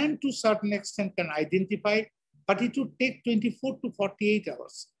 it can to certain extent can identify, but it would take 24 to 48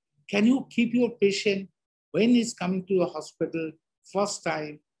 hours. Can you keep your patient when he's coming to a hospital first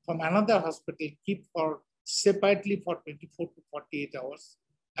time from another hospital, keep for separately for 24 to 48 hours?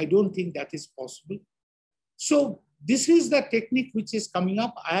 I don't think that is possible. So this is the technique which is coming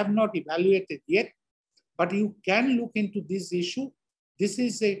up. I have not evaluated yet, but you can look into this issue. This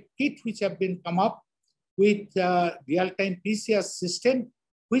is a kit which have been come up with real-time PCR system,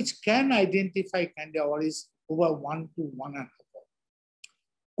 which can identify Candida auris over 1 to 1.5 hours.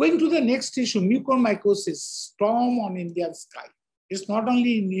 Going to the next issue, mucormycosis, storm on Indian sky. It's not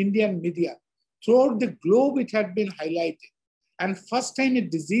only in Indian media. Throughout the globe, it had been highlighted. And first time a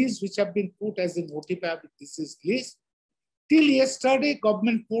disease which have been put as a notifiable disease list. Till yesterday,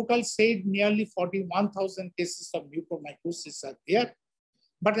 government portal said nearly 41,000 cases of mucormycosis are there.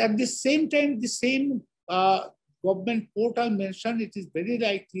 But at the same time, the same government portal mentioned it is very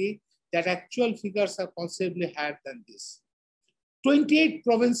likely that actual figures are considerably higher than this. 28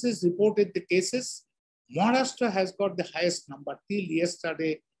 provinces reported the cases. Maharashtra has got the highest number. Till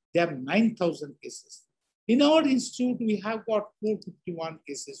yesterday, they have 9,000 cases. In our institute, we have got 451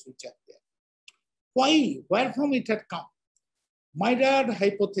 cases which are there. Why? Where from it had come? Myriad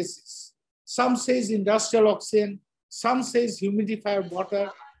hypothesis. Some says industrial oxygen, some says humidifier water,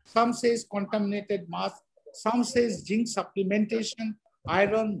 some says contaminated mass, some says zinc supplementation,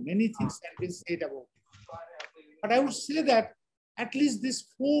 iron, many things have been said about it. But I would say that at least these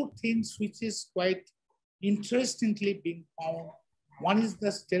 4 things which is quite interestingly being found. One is the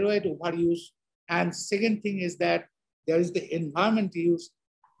steroid overuse, and second thing is that there is the environment use,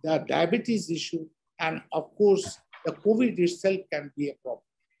 the diabetes issue, and of course, the COVID itself can be a problem.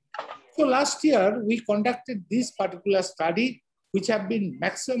 So last year, we conducted this particular study, which have been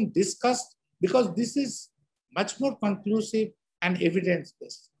maximum discussed because this is much more conclusive and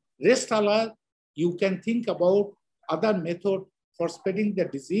evidence-based. Rest Allah, you can think about other method for spreading the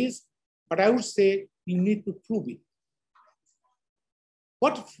disease, but I would say you need to prove it.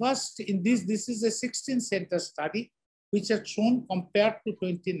 What first in this is a 16-center study, which has shown compared to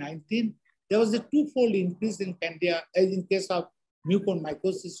 2019, there was a 2-fold increase in Candida in case of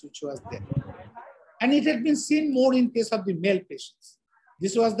mucormycosis, which was there. And it had been seen more in case of the male patients.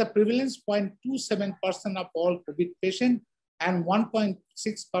 This was the prevalence 0.27% of all COVID patients and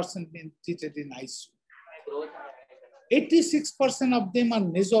 1.6% being treated in ICU. 86% of them are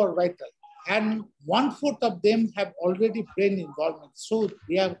nasoorbital, and 1/4 of them have already brain involvement. So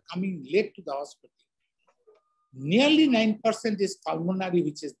they are coming late to the hospital. Nearly 9% is pulmonary,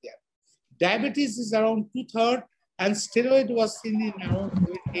 which is there. Diabetes is around 2/3, and steroid was seen in around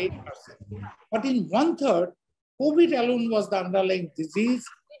 28%. But in 1/3, COVID alone was the underlying disease,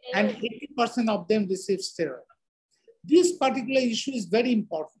 and 80% of them received steroid. This particular issue is very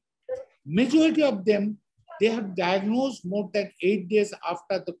important. Majority of them, they have diagnosed more than 8 days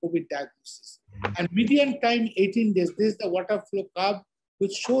after the COVID diagnosis. And median time, 18 days. This is the water flow curve,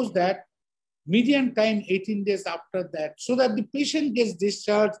 which shows that median time, 18 days after that, so that the patient gets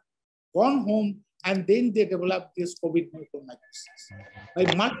discharged, gone home, and then they develop this COVID mucormycosis. By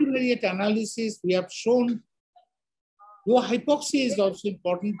multivariate analysis, we have shown, though hypoxia is also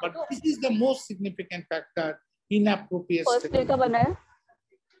important, but this is the most significant factor, inappropriate steroid.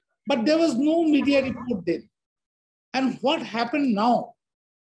 But there was no media report then. And what happened now?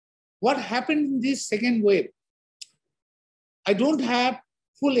 What happened in this second wave? I don't have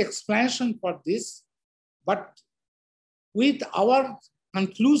full explanation for this, but with our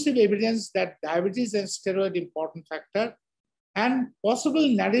conclusive evidence that diabetes and steroid important factor, and possible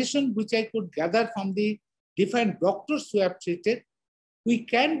narration which I could gather from the different doctors who have treated, we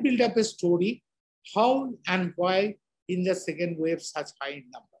can build up a story how and why in the second wave such high in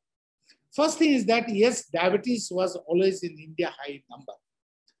number. First thing is that yes, diabetes was always in India high in number.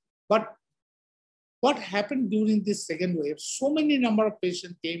 But what happened during this second wave, so many number of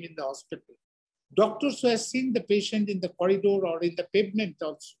patients came in the hospital. Doctors were seeing the patient in the corridor or in the pavement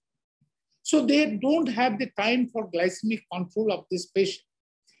also. So they don't have the time for glycemic control of this patient.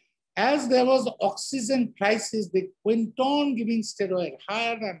 As there was oxygen crisis, they went on giving steroid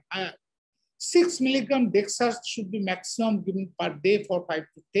higher and higher. 6 milligram dexa should be maximum given per day for 5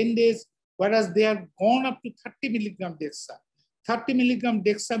 to 10 days, whereas they have gone up to 30 milligram dexa. 30 milligram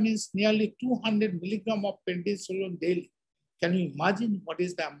dexa means nearly 200 milligram of prednisolone daily. Can you imagine what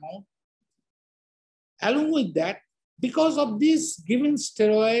is the amount? Along with that, because of this given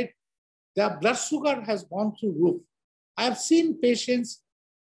steroid, the blood sugar has gone through roof. I have seen patients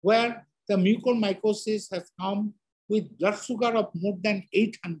where the mucormycosis has come with blood sugar of more than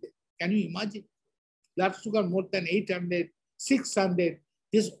 800. Can you imagine? Blood sugar more than 800, 600.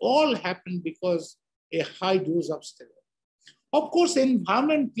 This all happened because a high dose of steroid. Of course,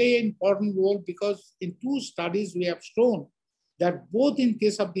 environment play an important role because in 2 studies we have shown that both in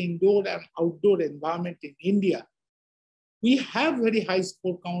case of the indoor and outdoor environment in India, we have very high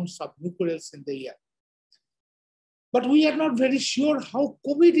spore counts of mucorales in the year. But we are not very sure how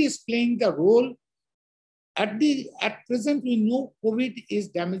COVID is playing the role. At present, we know COVID is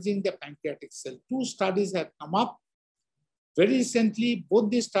damaging the pancreatic cell. 2 studies have come up. Very recently, both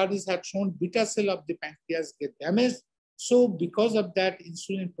these studies had shown beta cell of the pancreas get damaged. So because of that,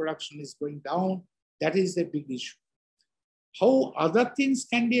 insulin production is going down. That is a big issue. How other things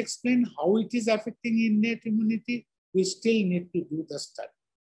can be explained, how it is affecting innate immunity, we still need to do the study.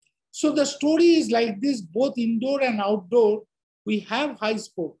 So the story is like this, both indoor and outdoor, we have high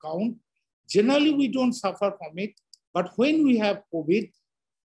spore count. Generally, we don't suffer from it. But when we have COVID,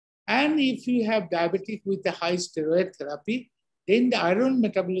 and if you have diabetic with a high steroid therapy, then the iron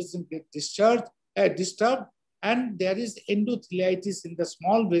metabolism gets disturbed, and there is endotheliitis in the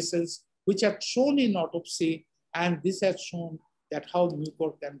small vessels, which are shown in autopsy, and this has shown that how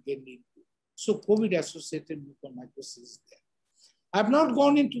mucor can get into. So COVID-associated mucormycosis is there. I have not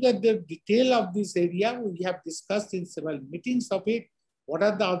gone into the detail of this area. We have discussed in several meetings of it. What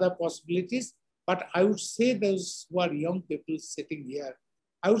are the other possibilities? But I would say those who are young people sitting here,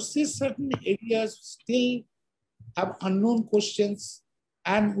 I would say certain areas still have unknown questions,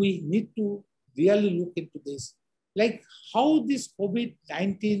 and we need to really look into this. Like how this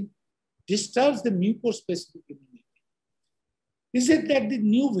COVID-19 disturbs the mucor-specific immunity. Is it that the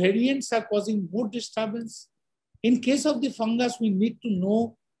new variants are causing more disturbance? In case of the fungus, we need to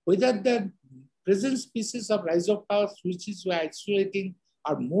know whether the present species of Rhizopus, which is we are isolating,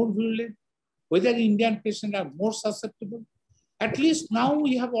 are more virulent, whether Indian patients are more susceptible. At least now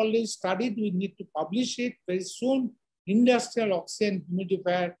we have already studied, we need to publish it very soon. Industrial oxygen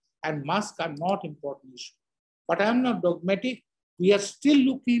humidifier and mask are not important issues. But I am not dogmatic. We are still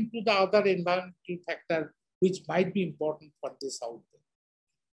looking into the other environmental factor which might be important for this out there.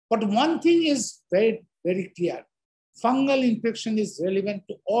 But one thing is very, very clear. Fungal infection is relevant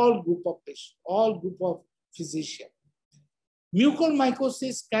to all group of patients, all group of physicians.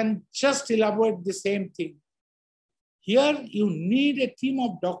 Mucormycosis can just elaborate the same thing. Here you need a team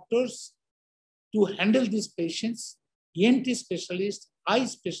of doctors to handle these patients, ENT specialists, eye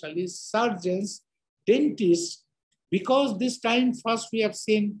specialists, surgeons, dentists, because this time first we have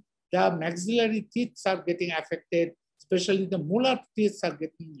seen the maxillary teeth are getting affected, especially the molar teeth are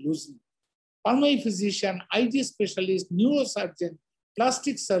getting loosened. pulmonary physician, ID specialist, neurosurgeon,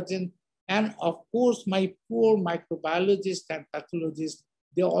 plastic surgeon, and of course, my poor microbiologist and pathologist,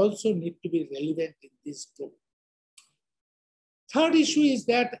 they also need to be relevant in this group. Third issue is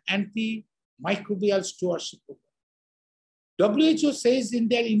that antimicrobial stewardship program. WHO says in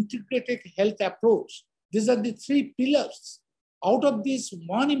their integrated health approach, these are the 3 pillars. Out of this,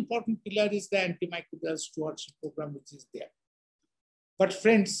 one important pillar is the antimicrobial stewardship program, which is there. But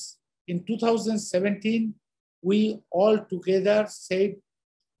friends, in 2017, we all together said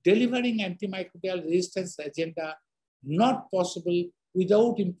delivering antimicrobial resistance agenda not possible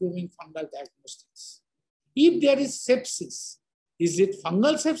without improving fungal diagnostics. If there is sepsis, is it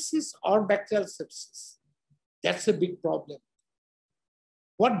fungal sepsis or bacterial sepsis? That's a big problem.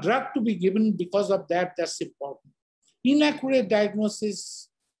 What drug to be given because of that, that's important. Inaccurate diagnosis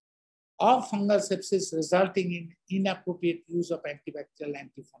of fungal sepsis resulting in inappropriate use of antibacterial,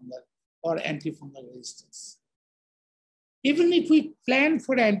 antifungal, or antifungal resistance. Even if we plan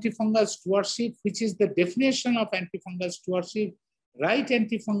for antifungal stewardship, which is the definition of antifungal stewardship, right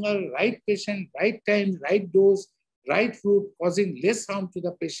antifungal, right patient, right time, right dose, right route, causing less harm to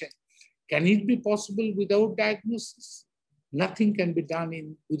the patient. Can it be possible without diagnosis? Nothing can be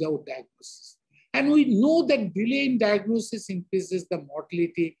done without diagnosis. And we know that delay in diagnosis increases the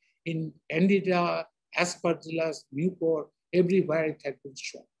mortality in Candida, Aspergillus, Mucor, everywhere it has been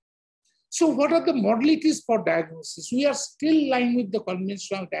shown. So what are the modalities for diagnosis? We are still lying with the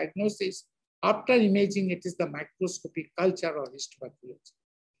conventional diagnosis. After imaging, it is the microscopic culture or histopathology.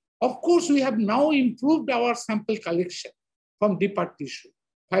 Of course, we have now improved our sample collection from deeper tissue,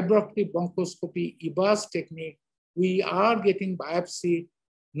 fiber optic bronchoscopy, EBAS technique. We are getting biopsy,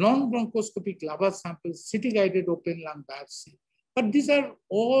 non-bronchoscopic lava samples, CT-guided open lung biopsy. But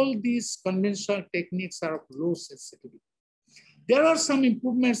these conventional techniques are of low sensitivity. There are some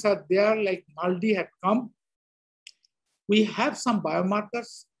improvements out there, like MALDI had come. We have some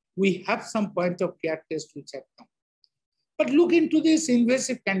biomarkers. We have some point of care tests which have come. But look into this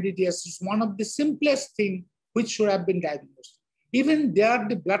invasive candidiasis, one of the simplest things which should have been diagnosed. Even there,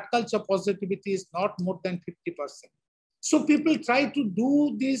 the blood culture positivity is not more than 50%. So people try to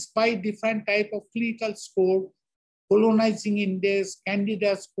do this by different type of clinical score, colonizing index,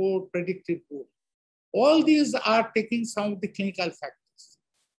 candida score, predictive pool. All these are taking some of the clinical factors.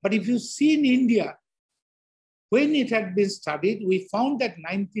 But if you see in India, when it had been studied, we found that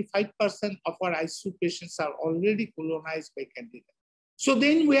 95% of our ICU patients are already colonized by candida. So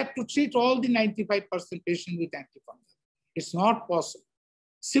then we have to treat all the 95% patients with antifungal. It's not possible.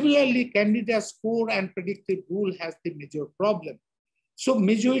 Similarly, candida score and predictive rule has the major problem. So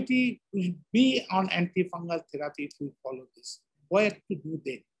majority will be on antifungal therapy if we follow this. What to do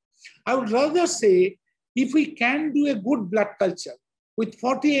then? I would rather say, if we can do a good blood culture with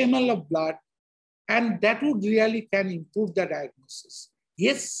 40 ml of blood, and that would really can improve the diagnosis.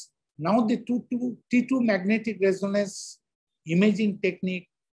 Yes, now the T2 magnetic resonance imaging technique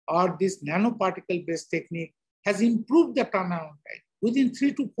or this nanoparticle-based technique has improved the turnaround time within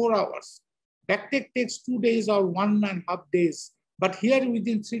 3 to 4 hours. Backtech takes 2 days or 1.5 days, but here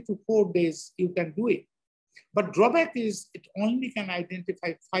within 3 to 4 days, you can do it. But drawback is it only can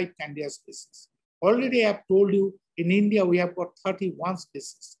identify 5 candida species. Already I have told you, in India, we have got 31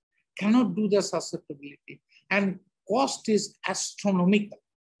 species. Cannot do the susceptibility. And cost is astronomical.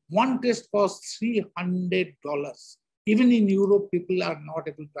 One test costs $300. Even in Europe, people are not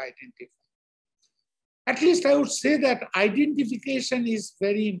able to identify. At least I would say that identification is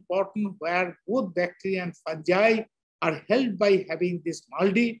very important, where both bacteria and fungi are helped by having this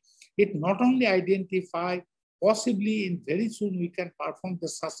MALDI. It not only identifies, possibly in very soon we can perform the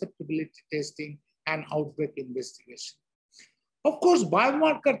susceptibility testing and outbreak investigation. Of course,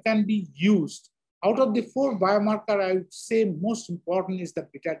 biomarker can be used. Out of the 4 biomarkers, I would say most important is the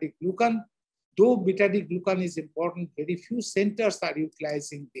beta-D-glucan. Though beta-D-glucan is important, very few centers are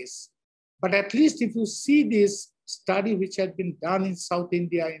utilizing this. But at least if you see this study which had been done in South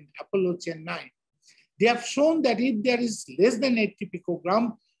India in Apollo Chennai, they have shown that if there is less than 80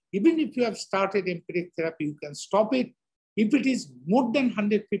 picogram, even if you have started empiric therapy, you can stop it. If it is more than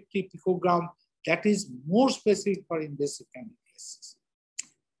 150 picogram, that is more specific for invasive candidiasis.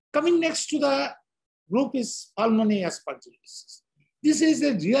 Coming next to the group is pulmonary aspergillosis. This is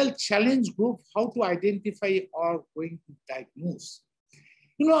a real challenge group, how to identify or going to diagnose.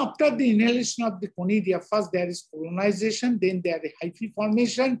 You know, after the inhalation of the conidia, first there is colonization, then there is hyphae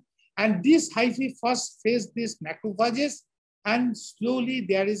formation, and this hyphae first face these macrophages, and slowly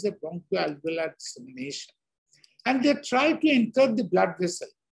there is a bronchoalveolar dissemination. And they try to enter the blood vessel.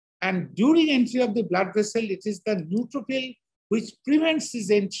 And during entry of the blood vessel, it is the neutrophil which prevents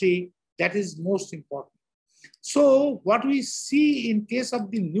this entry. That is most important. So what we see in case of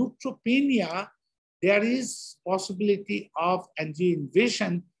the neutropenia, there is possibility of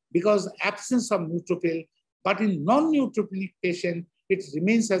angioinvasion because absence of neutrophil, but in non-neutropenic patient, it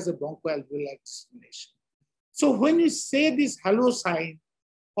remains as a bronchoalveolar dissemination. So when you say this halo sign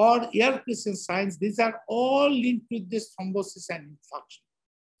or air crescent signs, these are all linked with this thrombosis and infarction.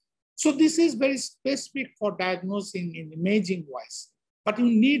 So this is very specific for diagnosing in imaging wise, but you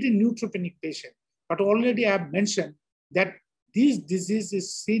need a neutropenic patient. But already I have mentioned that this disease is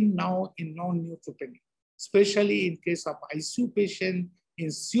seen now in non-neutropenic, especially in case of ICU patient, in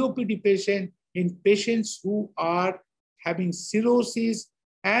COPD patient, in patients who are having cirrhosis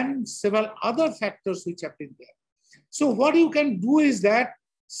and several other factors which have been there. So what you can do is that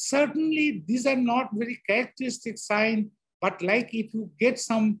certainly these are not very characteristic signs, but like if you get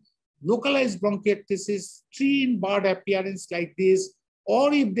some localized bronchiectasis, tree-in-bud appearance like this,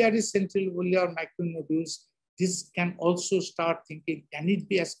 or if there is central alveolar micronodules, this can also start thinking, can it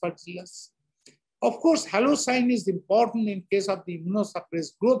be Aspergillus? Of course, halo sign is important in case of the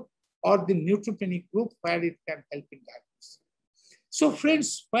immunosuppressed group or the neutropenic group where it can help in diagnosis. So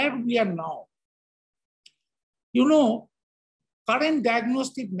friends, where we are now, you know, current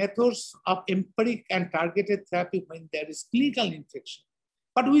diagnostic methods of empiric and targeted therapy when there is clinical infection.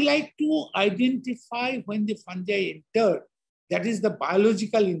 But we like to identify when the fungi enter, that is the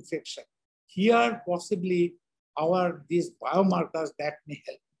biological infection. Here, possibly, these biomarkers that may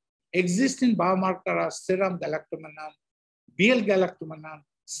help. Existing biomarkers are serum galactomannan, B.L. galactomannan,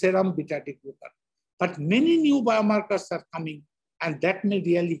 serum beta-glucan. But many new biomarkers are coming, and that may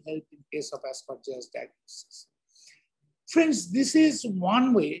really help in case of Aspergillus diagnosis. Friends, this is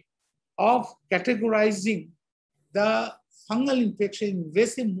one way of categorizing the fungal infection,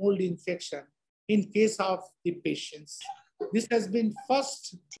 invasive mold infection in case of the patients. This has been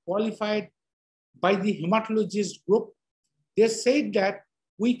first qualified by the hematologist group. They said that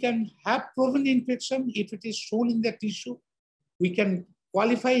we can have proven infection if it is shown in the tissue. We can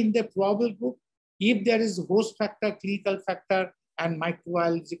qualify in the probable group if there is host factor, clinical factor, and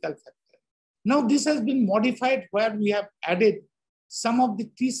microbiological factor. Now this has been modified where we have added some of the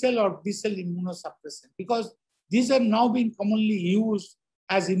T-cell or B-cell immunosuppressant because these are now being commonly used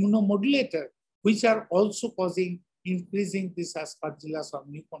as immunomodulator, which are also causing increasing this Aspergillus or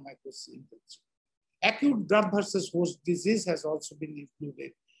mucormycosis infection. Acute graft versus host disease has also been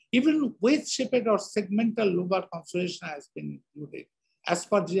included. Even wedge-shaped or segmental lobar consolidation has been included.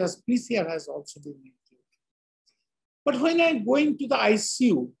 Aspergillus PCR has also been included. But when I'm going to the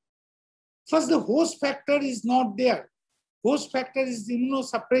ICU, first the host factor is not there. Host factor is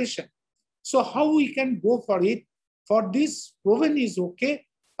immunosuppression. So how we can go for it? For this, proven is okay,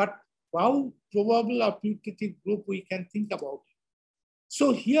 but how probable or putative group we can think about it.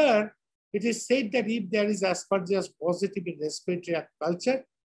 So here, it is said that if there is Aspergillus positive in respiratory culture,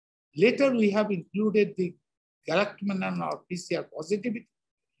 later we have included the galactomannan or PCR positivity.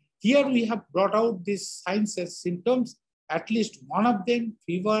 Here we have brought out these signs and symptoms, at least one of them,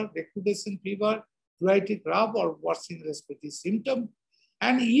 fever, recrudescent fever, pruritic rub or worsening respiratory symptom.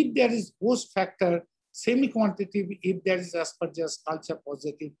 And if there is host factor, semi-quantitative, if there is Aspergillus culture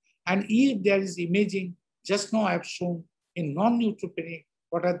positive, and if there is imaging, just now I have shown in non-neutropenic,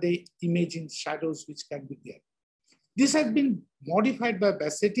 what are the imaging shadows which can be there. This has been modified by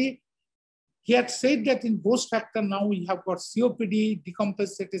Bassetti. He had said that in host factor now we have got COPD,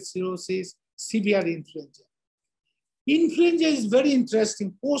 decompensated cirrhosis, severe influenza. Influenza is very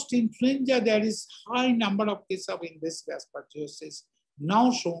interesting. Post-influenza, there is high number of cases of invasive aspergillosis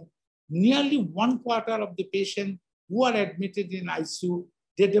now shown. Nearly 1/4 of the patients who are admitted in ICU,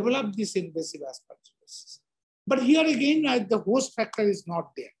 they develop this invasive aspergillosis. But here again, the host factor is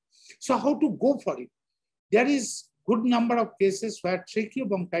not there. So how to go for it? There is good number of cases where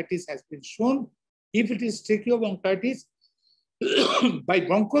tracheobronchitis has been shown. If it is tracheobronchitis, by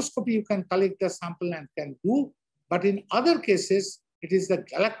bronchoscopy, you can collect the sample and can do. But in other cases, it is the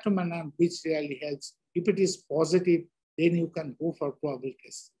galactomannan which really helps. If it is positive, then you can go for probable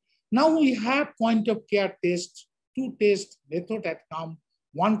case. Now we have point of care tests, 2 test method at come,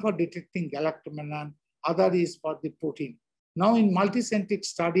 one for detecting galactomannan, other is for the protein. Now in multicentric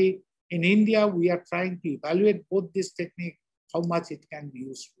study in India, we are trying to evaluate both this technique, how much it can be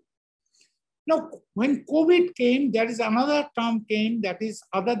useful. Now, when COVID came, there is another term came that is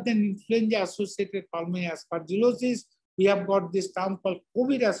other than influenza-associated pulmonary aspergillosis, we have got this term called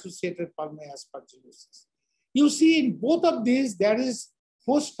COVID-associated pulmonary aspergillosis. You see in both of these, there is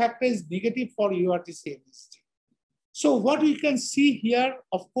host factor is negative for URTC MST. So what we can see here,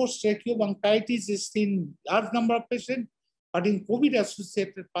 of course, tracheobronchitis is in large number of patients, but in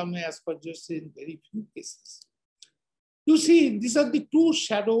COVID-associated pulmonary aspergillosis in very few cases. You see, these are the two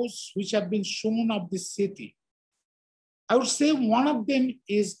shadows which have been shown of the city. I would say one of them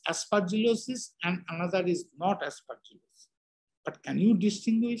is aspergillosis and another is not aspergillosis. But can you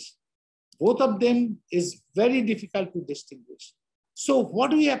distinguish? Both of them is very difficult to distinguish. So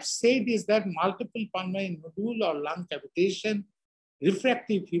what we have said is that multiple pulmonary nodule or lung cavitation,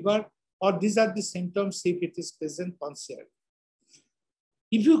 refractive fever, or these are the symptoms if it is present considered.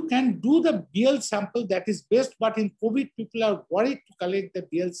 If you can do the B.L sample, that is best, but in COVID, people are worried to collect the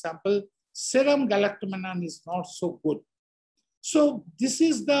B.L sample. Serum galactomannan is not so good. So this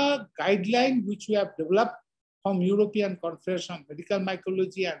is the guideline which we have developed from European Confederation of Medical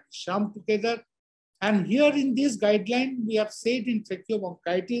Mycology and SHAM together. And here in this guideline, we have said in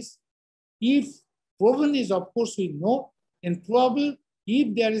tracheobronchitis, if proven is, of course, we know, and probable,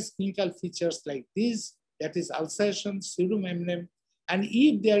 if there is clinical features like this, that is ulceration, pseudomembrane, and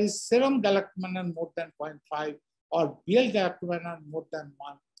if there is serum galactomannan more than 0.5 or B.L galactomannan more than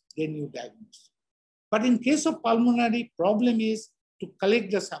 1, then you diagnose. But in case of pulmonary, problem is to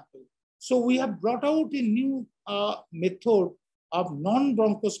collect the sample. So we have brought out a new method of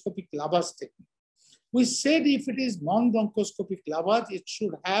non-bronchoscopic lavage technique. We said if it is non-bronchoscopic lavage, it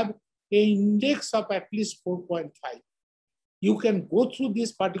should have an index of at least 4.5. You can go through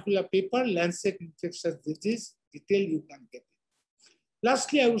this particular paper, Lancet Infectious Disease, detail you can get it.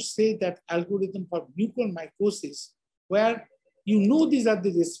 Lastly, I would say that algorithm for mucormycosis, where you know these are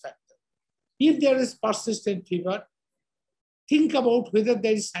the risk factors. If there is persistent fever, think about whether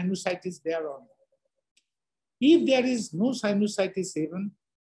there is sinusitis there or not. If there is no sinusitis even,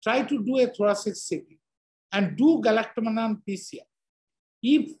 try to do a thoracic CT and do galactomannan PCR.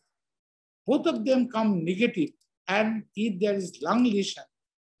 If both of them come negative and if there is lung lesion,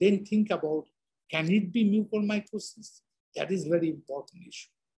 then think about, can it be mucormycosis? That is very important issue.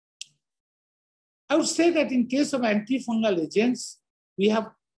 I would say that in case of antifungal agents, we have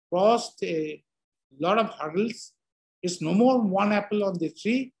crossed a lot of hurdles. It's no more one apple on the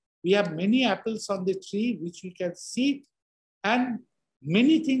tree. We have many apples on the tree, which we can see, and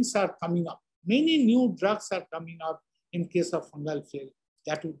many things are coming up. Many new drugs are coming up in case of fungal failure.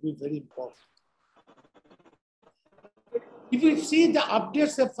 That would be very important. If you see the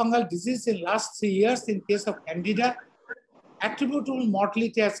updates of fungal disease in last 3 years, in case of Candida, attributable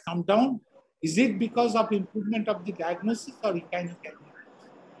mortality has come down. Is it because of improvement of the diagnosis or echinocandida?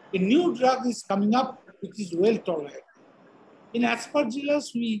 A new drug is coming up, which is well tolerated. In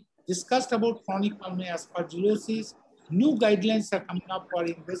aspergillus, we discussed about chronic pulmonary aspergillosis. New guidelines are coming up for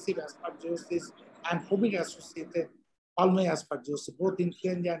invasive aspergillosis and COVID-associated pulmonary aspergillosis, both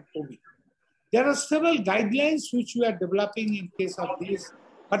influenza and COVID. There are several guidelines which we are developing in case of this,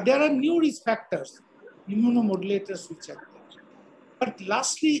 but there are new risk factors, immunomodulators which are there. But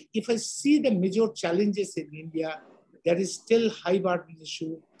lastly, if I see the major challenges in India, there is still high burden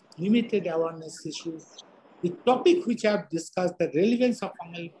issue, limited awareness issue. The topic which I have discussed, the relevance of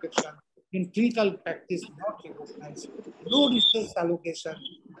fungal infection in clinical practice not recognized, low resource allocation,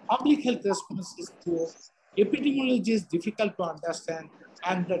 public health response is poor, epidemiology is difficult to understand,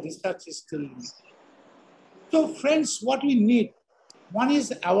 and the research is still limited. So friends, what we need, one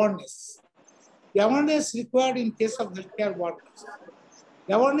is awareness. The awareness required in case of healthcare workers.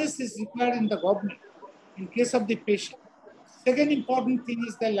 The awareness is required in the government, in case of the patient. Second important thing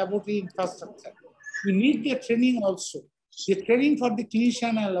is the laboratory infrastructure. We need the training also, the training for the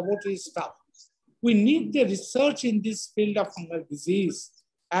clinician and laboratory staff. We need the research in this field of fungal disease,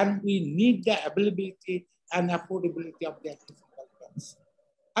 and we need the availability and affordability of the antifungal drugs.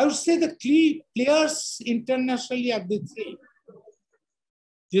 I would say the key players internationally are the three.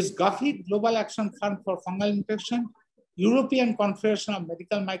 This Gavi, Global Action Fund for Fungal Infection, European Confederation of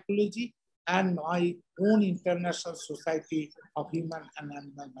Medical Mycology, and my own International Society of Human and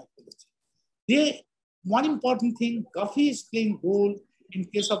Animal Mycology. One important thing, Gavi is playing role in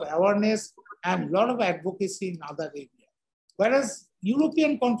case of awareness and a lot of advocacy in other areas. Whereas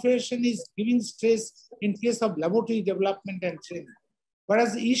European Confederation is giving stress in case of laboratory development and training.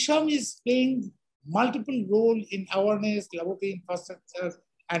 Whereas ISHAM is playing multiple role in awareness, laboratory infrastructure,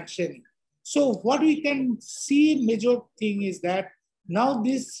 and training. So what we can see major thing is that now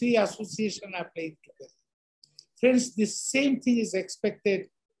these three associations are playing together. Friends, the same thing is expected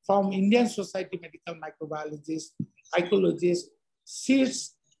from Indian Society of Medical Microbiologists, Mycologists,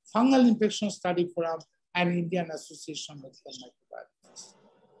 SEEDS, Fungal Infection Study Forum, and Indian Association of Medical Microbiologists.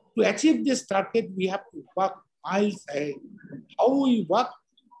 To achieve this target, we have to work miles ahead. How we work,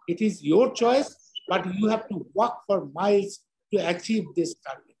 it is your choice, but you have to work for miles to achieve this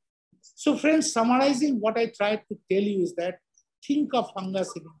target. So friends, summarizing what I tried to tell you is that think of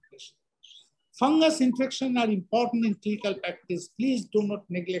fungus infection. Fungus infection are important in clinical practice. Please do not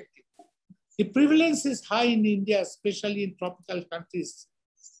neglect it. The prevalence is high in India, especially in tropical countries.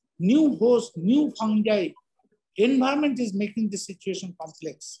 New hosts, new fungi, environment is making the situation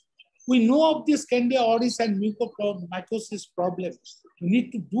complex. We know of this Candida auris and mycosis problems. We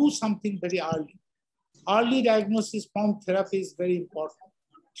need to do something very early. Early diagnosis, prompt therapy is very important.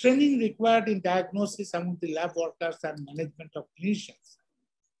 Training required in diagnosis among the lab workers and management of clinicians.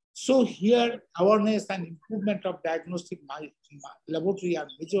 So here, awareness and improvement of diagnostic laboratory are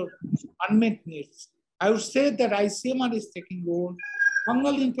major unmet needs. I would say that ICMR is taking role,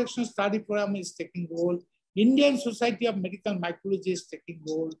 fungal infection study program is taking role, Indian Society of Medical Mycology is taking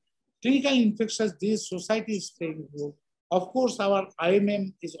role, Clinical Infectious Disease Society is playing role. Of course, our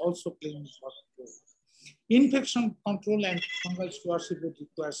IMM is also playing important role. Infection control and fungal stewardship would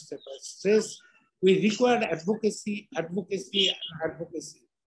require stress. We require advocacy.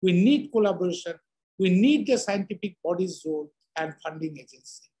 We need collaboration. We need the scientific body's role and funding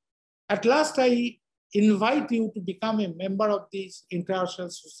agency. At last, I invite you to become a member of this international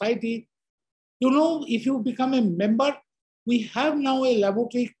society. You know, if you become a member, we have now a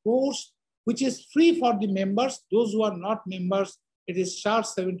laboratory course which is free for the members. Those who are not members, it is charged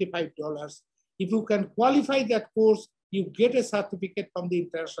 $75. If you can qualify that course, you get a certificate from the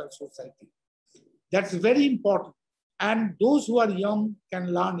International Society. That's very important. And those who are young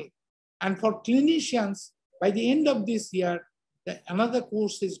can learn it. And for clinicians, by the end of this year, another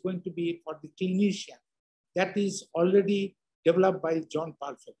course is going to be for the clinician that is already developed by John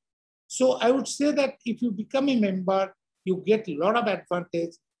Perfect. So I would say that if you become a member, you get a lot of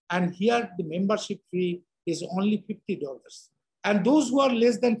advantage. And here the membership fee is only $50. And those who are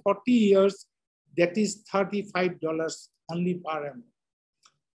less than 40 years, that is $35 only per annum.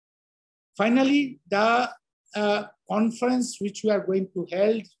 Finally, the conference which we are going to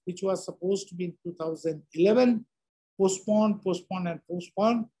hold, which was supposed to be in 2011,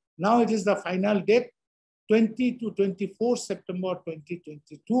 postponed. Now it is the final date, 20 to 24 September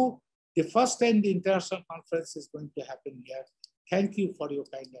 2022. The first time the international conference is going to happen here. Thank you for your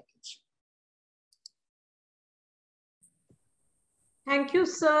kind attention. Thank you,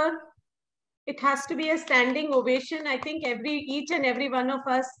 sir. It has to be a standing ovation. I think each and every one of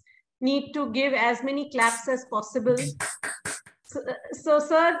us need to give as many claps as possible. So,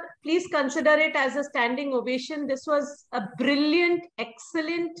 sir, please consider it as a standing ovation. This was a brilliant,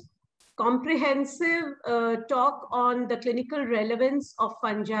 excellent, comprehensive talk on the clinical relevance of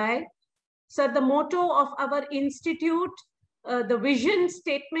fungi. Sir, the motto of our institute, the vision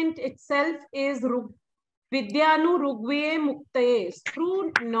statement itself is Vidyanu Rugvye Muktaye.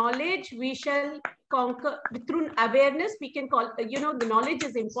 Through knowledge, we shall conquer. Through awareness, we can call, the knowledge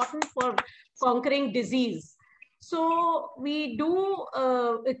is important for conquering disease. So we do,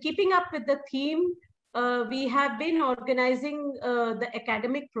 keeping up with the theme, we have been organizing the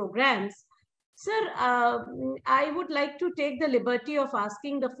academic programs. Sir, I would like to take the liberty of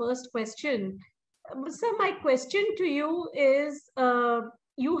asking the first question. Sir, my question to you is,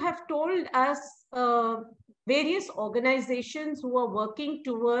 you have told us various organizations who are working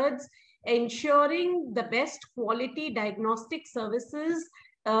towards ensuring the best quality diagnostic services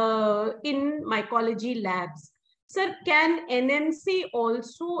in mycology labs. Sir, can NMC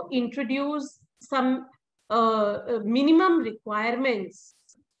also introduce some minimum requirements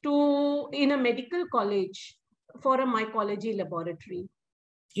in a medical college for a mycology laboratory?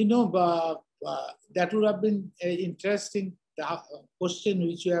 You know, that would have been an interesting question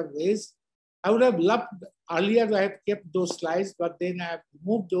which you have raised. I would have loved, earlier I had kept those slides, but then I have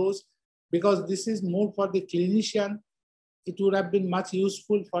removed those because this is more for the clinician. It would have been much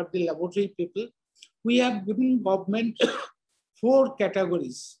useful for the laboratory people. We have given government 4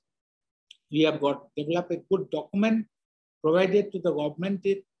 categories. We have developed a good document provided to the government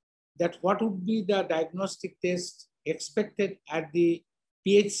that what would be the diagnostic test expected at the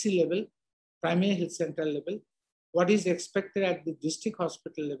PHC level, primary health center level, what is expected at the district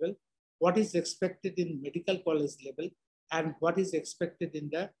hospital level, what is expected in medical college level, and what is expected in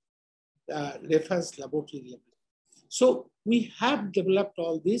the reference laboratory level. So we have developed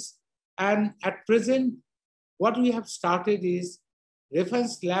all this, and at present, what we have started is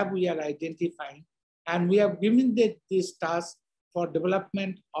reference lab we are identifying, and we have given this task for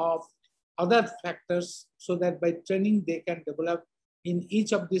development of other factors so that by training they can develop in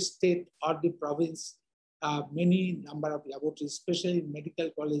each of the state or the province many number of laboratories, especially in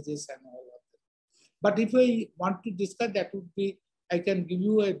medical colleges and all of that. But if I want to discuss, that would be, I can give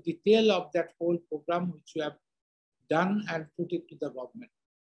you a detail of that whole program which we have done and put it to the government.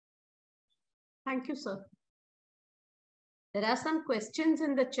 Thank you, sir. There are some questions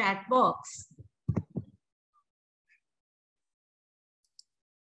in the chat box.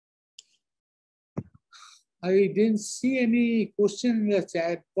 I didn't see any question in the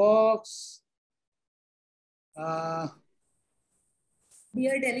chat box.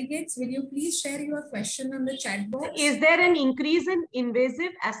 Dear delegates, will you please share your question on the chat box? Is there an increase in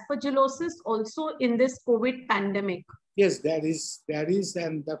invasive aspergillosis also in this COVID pandemic? Yes, there is,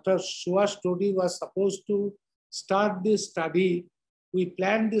 and Dr. Suhash Todi was supposed to start this study. We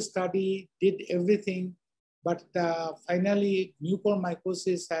planned the study, did everything, but finally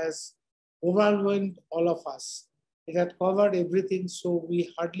mucormycosis has overwhelmed all of us. It had covered everything, so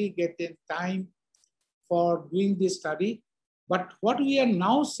we hardly get the time for doing this study. But what we are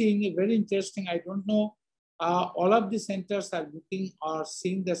now seeing is very interesting. I don't know, all of the centers are looking or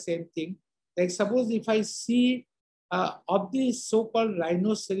seeing the same thing. Like suppose if I see of the so-called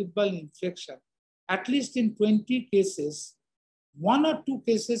rhinocerebral infection, at least in 20 cases, 1 or 2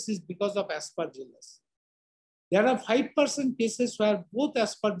 cases is because of aspergillus. There are 5% cases where both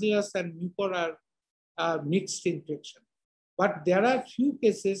aspergillus and mucor are mixed infection. But there are few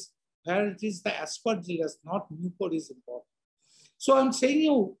cases where it is the aspergillus, not mucor is important. So I'm saying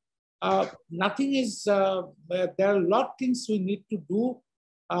you, nothing is, there are a lot of things we need to do.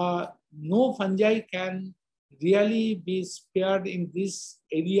 No fungi can really be spared in this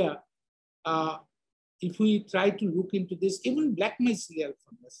area. If we try to look into this, even black mycelial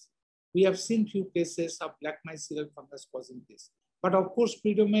fungus, we have seen few cases of black mycelial fungus causing this. But of course,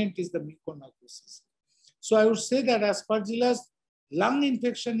 predominant is the mucormycosis. So I would say that aspergillus lung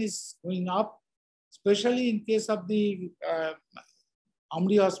infection is going up, especially in case of the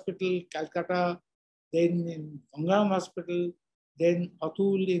Amri Hospital, Calcutta, then in Gangaram Hospital, then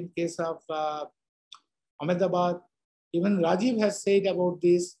Atul in case of Ahmedabad. Even Rajiv has said about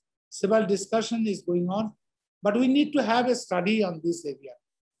this. Several discussion is going on, but we need to have a study on this area.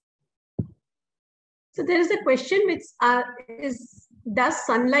 So there is a question which does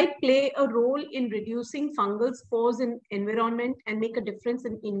sunlight play a role in reducing fungal spores in environment and make a difference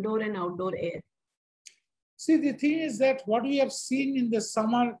in indoor and outdoor air? See, the thing is that what we have seen in the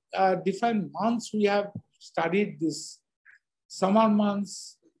summer, different months, we have studied this. Summer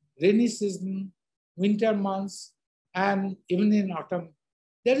months, rainy season, winter months, and even in autumn.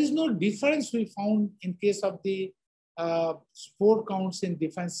 There is no difference we found in case of the spore counts in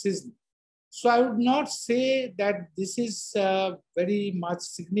different seasons. So I would not say that this is very much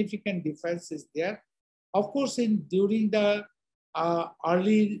significant differences there. Of course, during the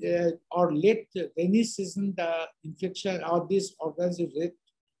early or late rainy season, the infection or this organism rate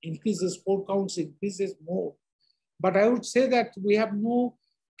increases, spore counts increases more. But I would say that we have no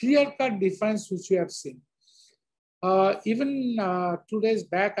clear-cut difference which we have seen. Even 2 days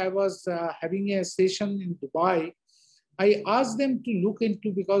back, I was having a session in Dubai. I asked them to look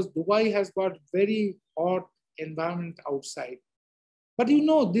into, because Dubai has got very hot environment outside. But you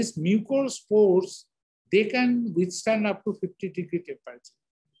know, these mucor spores, they can withstand up to 50-degree temperature.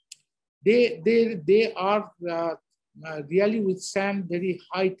 They are really withstand very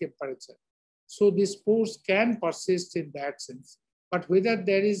high temperature. So the spores can persist in that sense. But whether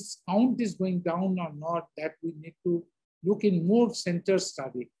there is count is going down or not, that we need to look in more center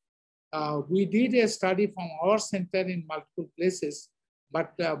study. We did a study from our center in multiple places,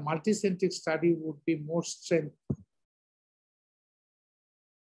 but multi-centric study would be more strength.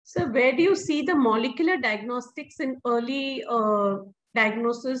 So where do you see the molecular diagnostics in early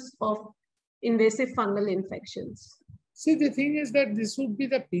diagnosis of invasive fungal infections? See, the thing is that this would be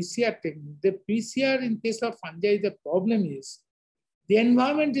the PCR technique. The PCR in case of fungi, the problem is the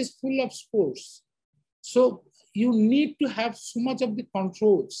environment is full of spores. So you need to have so much of the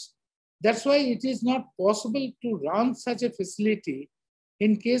controls. That's why it is not possible to run such a facility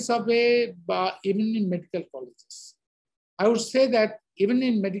in case of even in medical colleges. I would say that even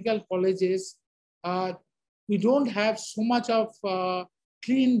in medical colleges, we don't have so much of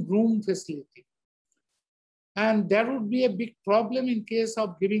clean room facility. And there would be a big problem in case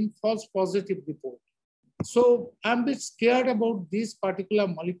of giving false positive report. So I'm a bit scared about this particular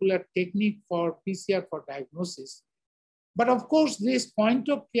molecular technique for PCR for diagnosis. But of course, this point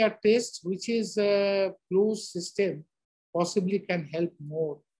of care test, which is a closed system, possibly can help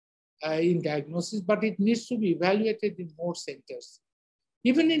more in diagnosis, but it needs to be evaluated in more centers.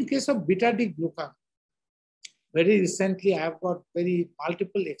 Even in case of beta-D-glucan, very recently, I have got very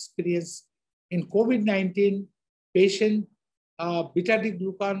multiple experience in COVID-19 patient,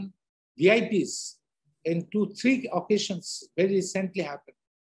 beta-D-glucan VIPs in 2-3 occasions very recently happened.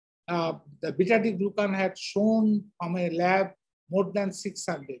 The beta-D-glucan had shown from a lab more than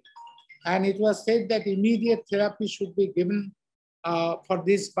 600. And it was said that immediate therapy should be given for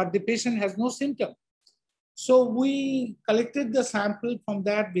this, but the patient has no symptom. So we collected the sample from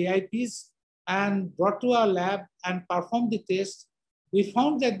that VIPs and brought to our lab and performed the test. We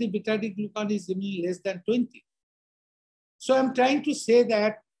found that the beta-D glucan is even less than 20. So I'm trying to say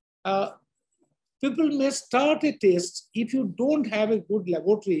that people may start a test if you don't have a good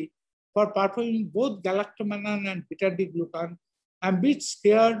laboratory for performing both galactomannan and beta-D glucan. I'm a bit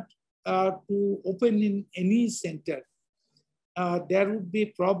scared to open in any center. There would be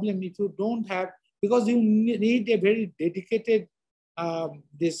a problem if you don't have, because you need a very dedicated, there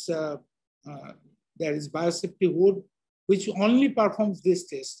is biosafety hood, which only performs this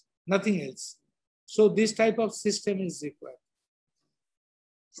test, nothing else. So this type of system is required.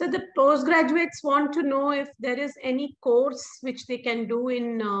 So the postgraduates want to know if there is any course which they can do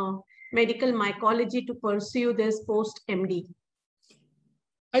in medical mycology to pursue this post-MD.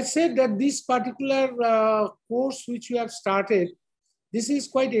 I said that this particular course which you have started, this is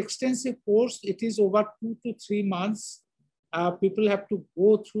quite extensive course. It is over 2 to 3 months. People have to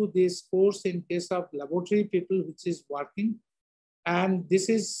go through this course in case of laboratory people, which is working. And this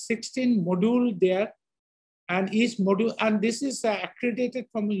is 16 module there. And each module, and this is accredited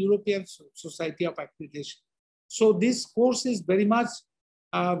from the European Society of Accreditation. So this course is very much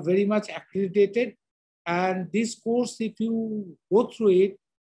accredited. And this course, if you go through it,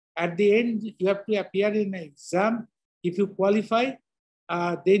 at the end, you have to appear in an exam. If you qualify,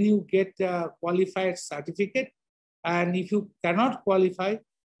 then you get a qualified certificate. And if you cannot qualify,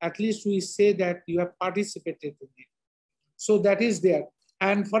 at least we say that you have participated in it. So that is there.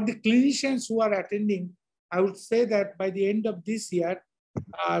 And for the clinicians who are attending, I would say that by the end of this year,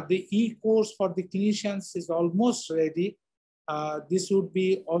 the e-course for the clinicians is almost ready. This would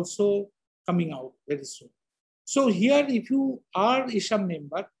be also coming out very soon. So here, if you are ISHAM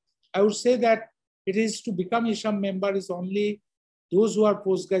member, I would say that it is to become ISHAM member is only those who are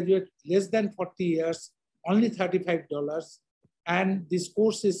postgraduate less than 40 years, only $35. And this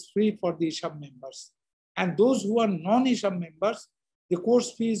course is free for the ISHAM members. And those who are non-ISHAM members, the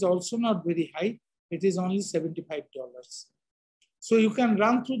course fee is also not very high. It is only $75. So you can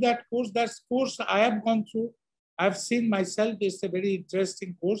run through that course. That course I have gone through. I've seen myself. It's a very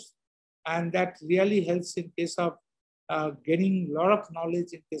interesting course. And that really helps in case of getting a lot of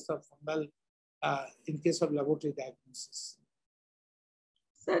knowledge in case of fungal, in case of laboratory diagnosis.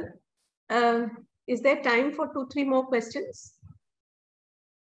 Sir, is there time for 2-3 more questions?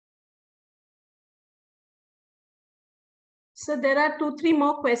 So there are 2-3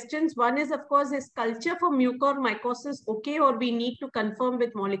 more questions. One is, of course, is culture for mucormycosis okay, or we need to confirm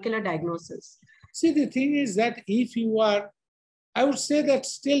with molecular diagnosis? See, the thing is that if you are, I would say that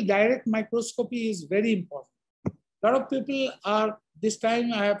still direct microscopy is very important. A lot of people are, this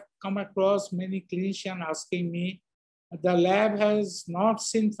time I have come across many clinicians asking me, the lab has not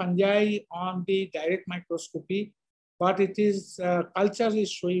seen fungi on the direct microscopy, but it is, culture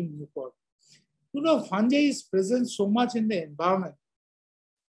is showing mucor. You know, fungi is present so much in the environment.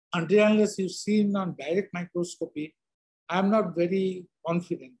 Until unless you see it on direct microscopy, I'm not very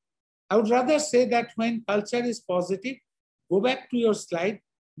confident. I would rather say that when culture is positive, go back to your slide,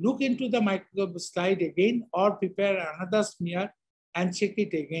 look into the slide again, or prepare another smear and check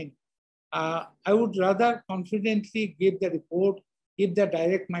it again. I would rather confidently give the report if the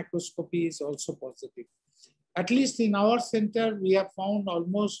direct microscopy is also positive. At least in our center, we have found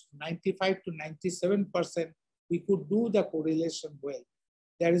almost 95 to 97%. We could do the correlation well.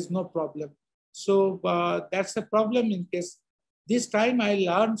 There is no problem. So that's the problem in case. This time I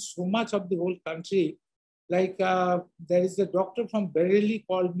learned so much of the whole country. Like there is a doctor from Bareilly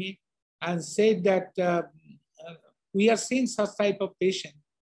called me and said that we are seeing such type of patient,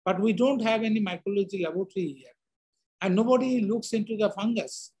 but we don't have any mycology laboratory here. And nobody looks into the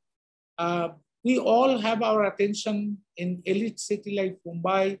fungus. We all have our attention in elite city like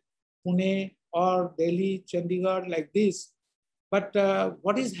Mumbai, Pune, or Delhi, Chandigarh, like this. But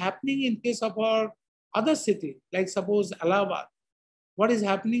what is happening in case of our other city, like suppose Allahabad? What is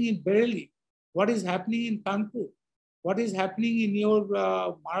happening in Bareilly? What is happening in Kanpur? What is happening in your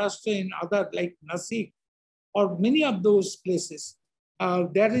Maharashtra, in other like Nasik, or many of those places?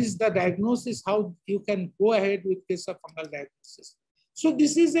 There is the diagnosis, how you can go ahead with case of fungal diagnosis. So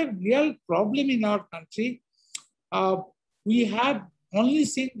this is a real problem in our country. We have only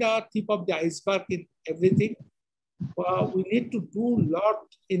seen the tip of the iceberg in everything. We need to do a lot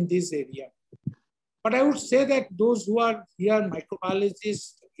in this area. But I would say that those who are here,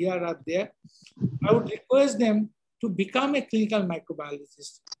 microbiologists here are there, I would request them to become a clinical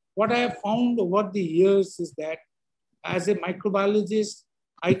microbiologist. What I have found over the years is that as a microbiologist,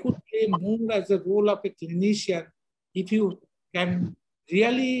 I could play more as a role of a clinician if you can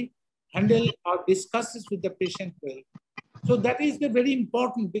really handle or discuss this with the patient well. So that is the very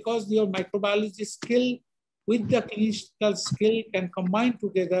important, because your microbiology skill with the clinical skill can combine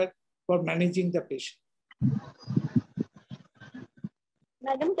together for managing the patient.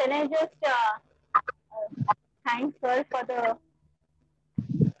 Madam, can I just thank sir for the...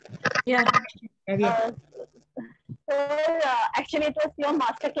 Yeah. Sir, actually it was your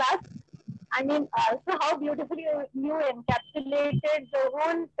masterclass. I mean, so how beautifully you encapsulated the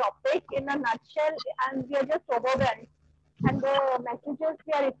whole topic in a nutshell, and we are just overwhelmed. And the messages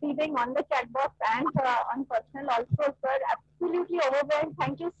we are receiving on the chat box and on personal also, sir, absolutely overwhelmed.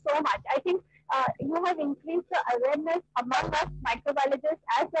 Thank you so much. I think you have increased the awareness among us microbiologists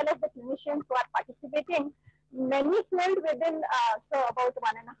as well as the clinicians who are participating many-fold within so about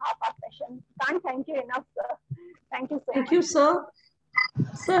 1.5 hour session. Can't thank you enough, sir. Thank you so much. Thank you, sir.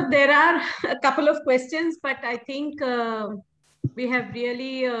 So there are a couple of questions, but I think we have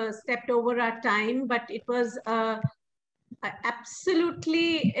really stepped over our time, but it was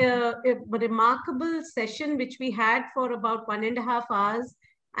absolutely a remarkable session which we had for about 1.5 hours,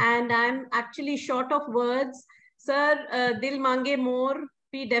 and I'm actually short of words. Sir, Dil Mange More,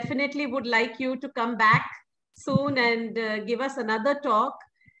 we definitely would like you to come back soon and give us another talk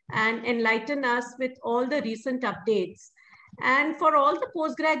and enlighten us with all the recent updates. And for all the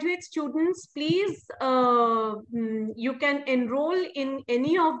postgraduate students, please, you can enroll in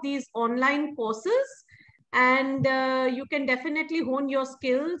any of these online courses, and you can definitely hone your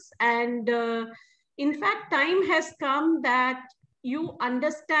skills. And in fact, time has come that you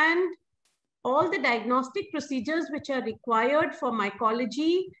understand all the diagnostic procedures which are required for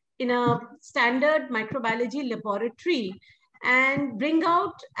mycology in a standard microbiology laboratory, and bring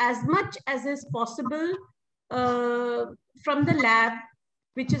out as much as is possible from the lab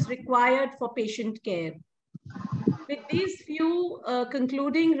which is required for patient care. With these few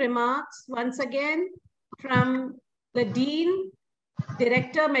concluding remarks, once again, from the Dean,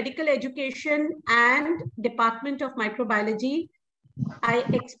 Director, Medical Education and Department of Microbiology, I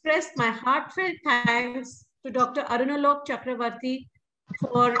express my heartfelt thanks to Dr. Arunaloke Chakrabarti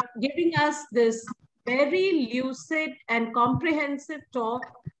for giving us this very lucid and comprehensive talk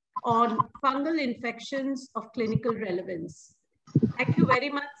on fungal infections of clinical relevance. Thank you very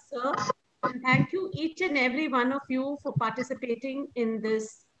much, sir. And thank you each and every one of you for participating in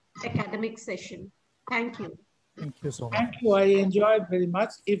this academic session. Thank you. Thank you so much. Thank you. I enjoyed very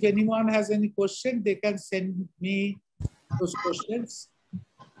much. If anyone has any question, they can send me those questions.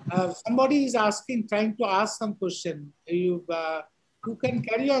 Somebody is asking, trying to ask some question. You can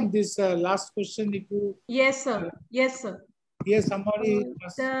carry on this last question if you... Yes, sir. Yes, sir. Yes, somebody...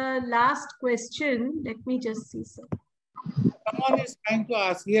 the last question, let me just see, sir. Someone is trying to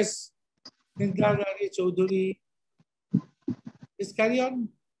ask. Yes, Nindradari Chaudhuri. Just carry on.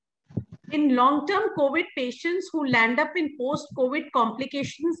 In long-term COVID patients who land up in post-COVID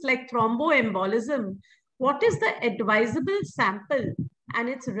complications like thromboembolism, what is the advisable sample and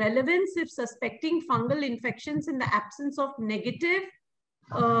its relevance if suspecting fungal infections in the absence of negative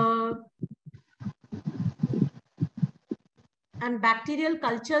and bacterial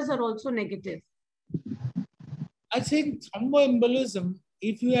cultures are also negative? I think thromboembolism,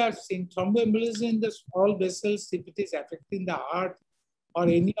 if you have seen thromboembolism in the small vessels, if it is affecting the heart or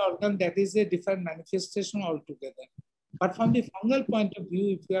any organ, that is a different manifestation altogether. But from the fungal point of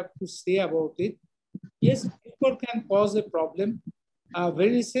view, if you have to say about it, yes, mucor can cause a problem.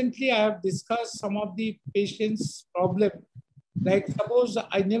 Very recently, I have discussed some of the patients' problem. Like suppose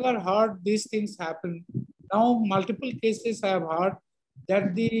I never heard these things happen. Now, multiple cases I have heard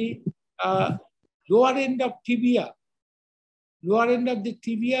that the lower end of tibia,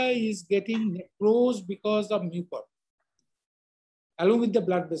 is getting necrosed because of mucor. Along with the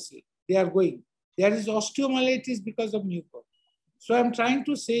blood vessel, they are going. There is osteomyelitis because of mucor. So I'm trying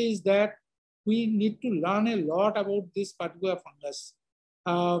to say is that we need to learn a lot about this particular fungus.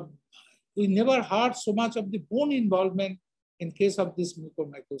 We never heard so much of the bone involvement in case of this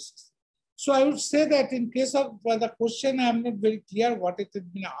mucormycosis. So I would say that in case of the question, I'm not very clear what it has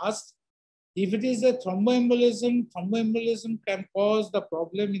been asked. If it is a thromboembolism, thromboembolism can cause the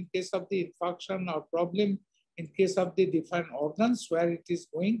problem in case of the infarction or problem in case of the different organs where it is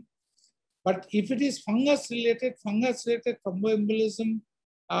going. But if it is fungus-related thromboembolism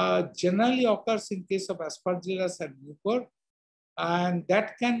generally occurs in case of aspergillus and mucor, and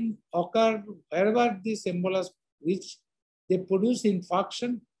that can occur wherever this embolus reach. They produce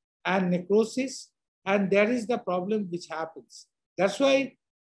infarction and necrosis, and there is the problem which happens. That's why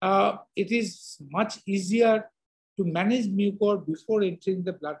it is much easier to manage mucor before entering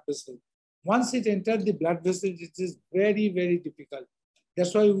the blood vessel. Once it enters the blood vessel, it is very, very difficult.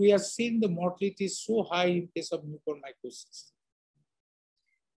 That's why we are seeing the mortality so high in case of mucormycosis.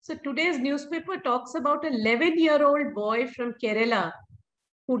 So today's newspaper talks about an 11-year-old boy from Kerala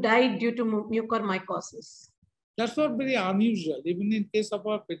who died due to mucormycosis. That's not very unusual. Even in case of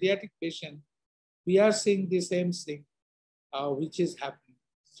our pediatric patient, we are seeing the same thing, which is happening.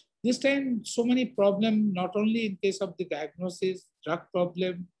 This time, so many problems, not only in case of the diagnosis, drug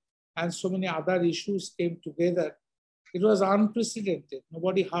problem, and so many other issues came together. It was unprecedented.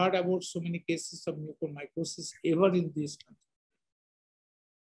 Nobody heard about so many cases of mucormycosis ever in this country.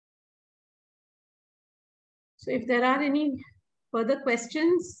 So if there are any further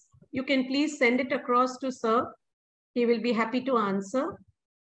questions, you can please send it across to sir. He will be happy to answer.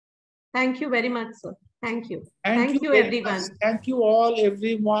 Thank you very much, sir. Thank you. Thank you, everyone. Thank you all,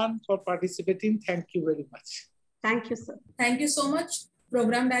 everyone, for participating. Thank you very much. Thank you, sir. Thank you so much,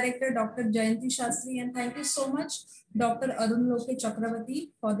 Program Director Dr. Jayanti Shastri, and thank you so much, Dr. Arunaloke Chakrabarti,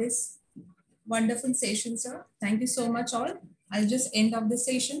 for this wonderful session, sir. Thank you so much all. I'll just end of the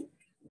session.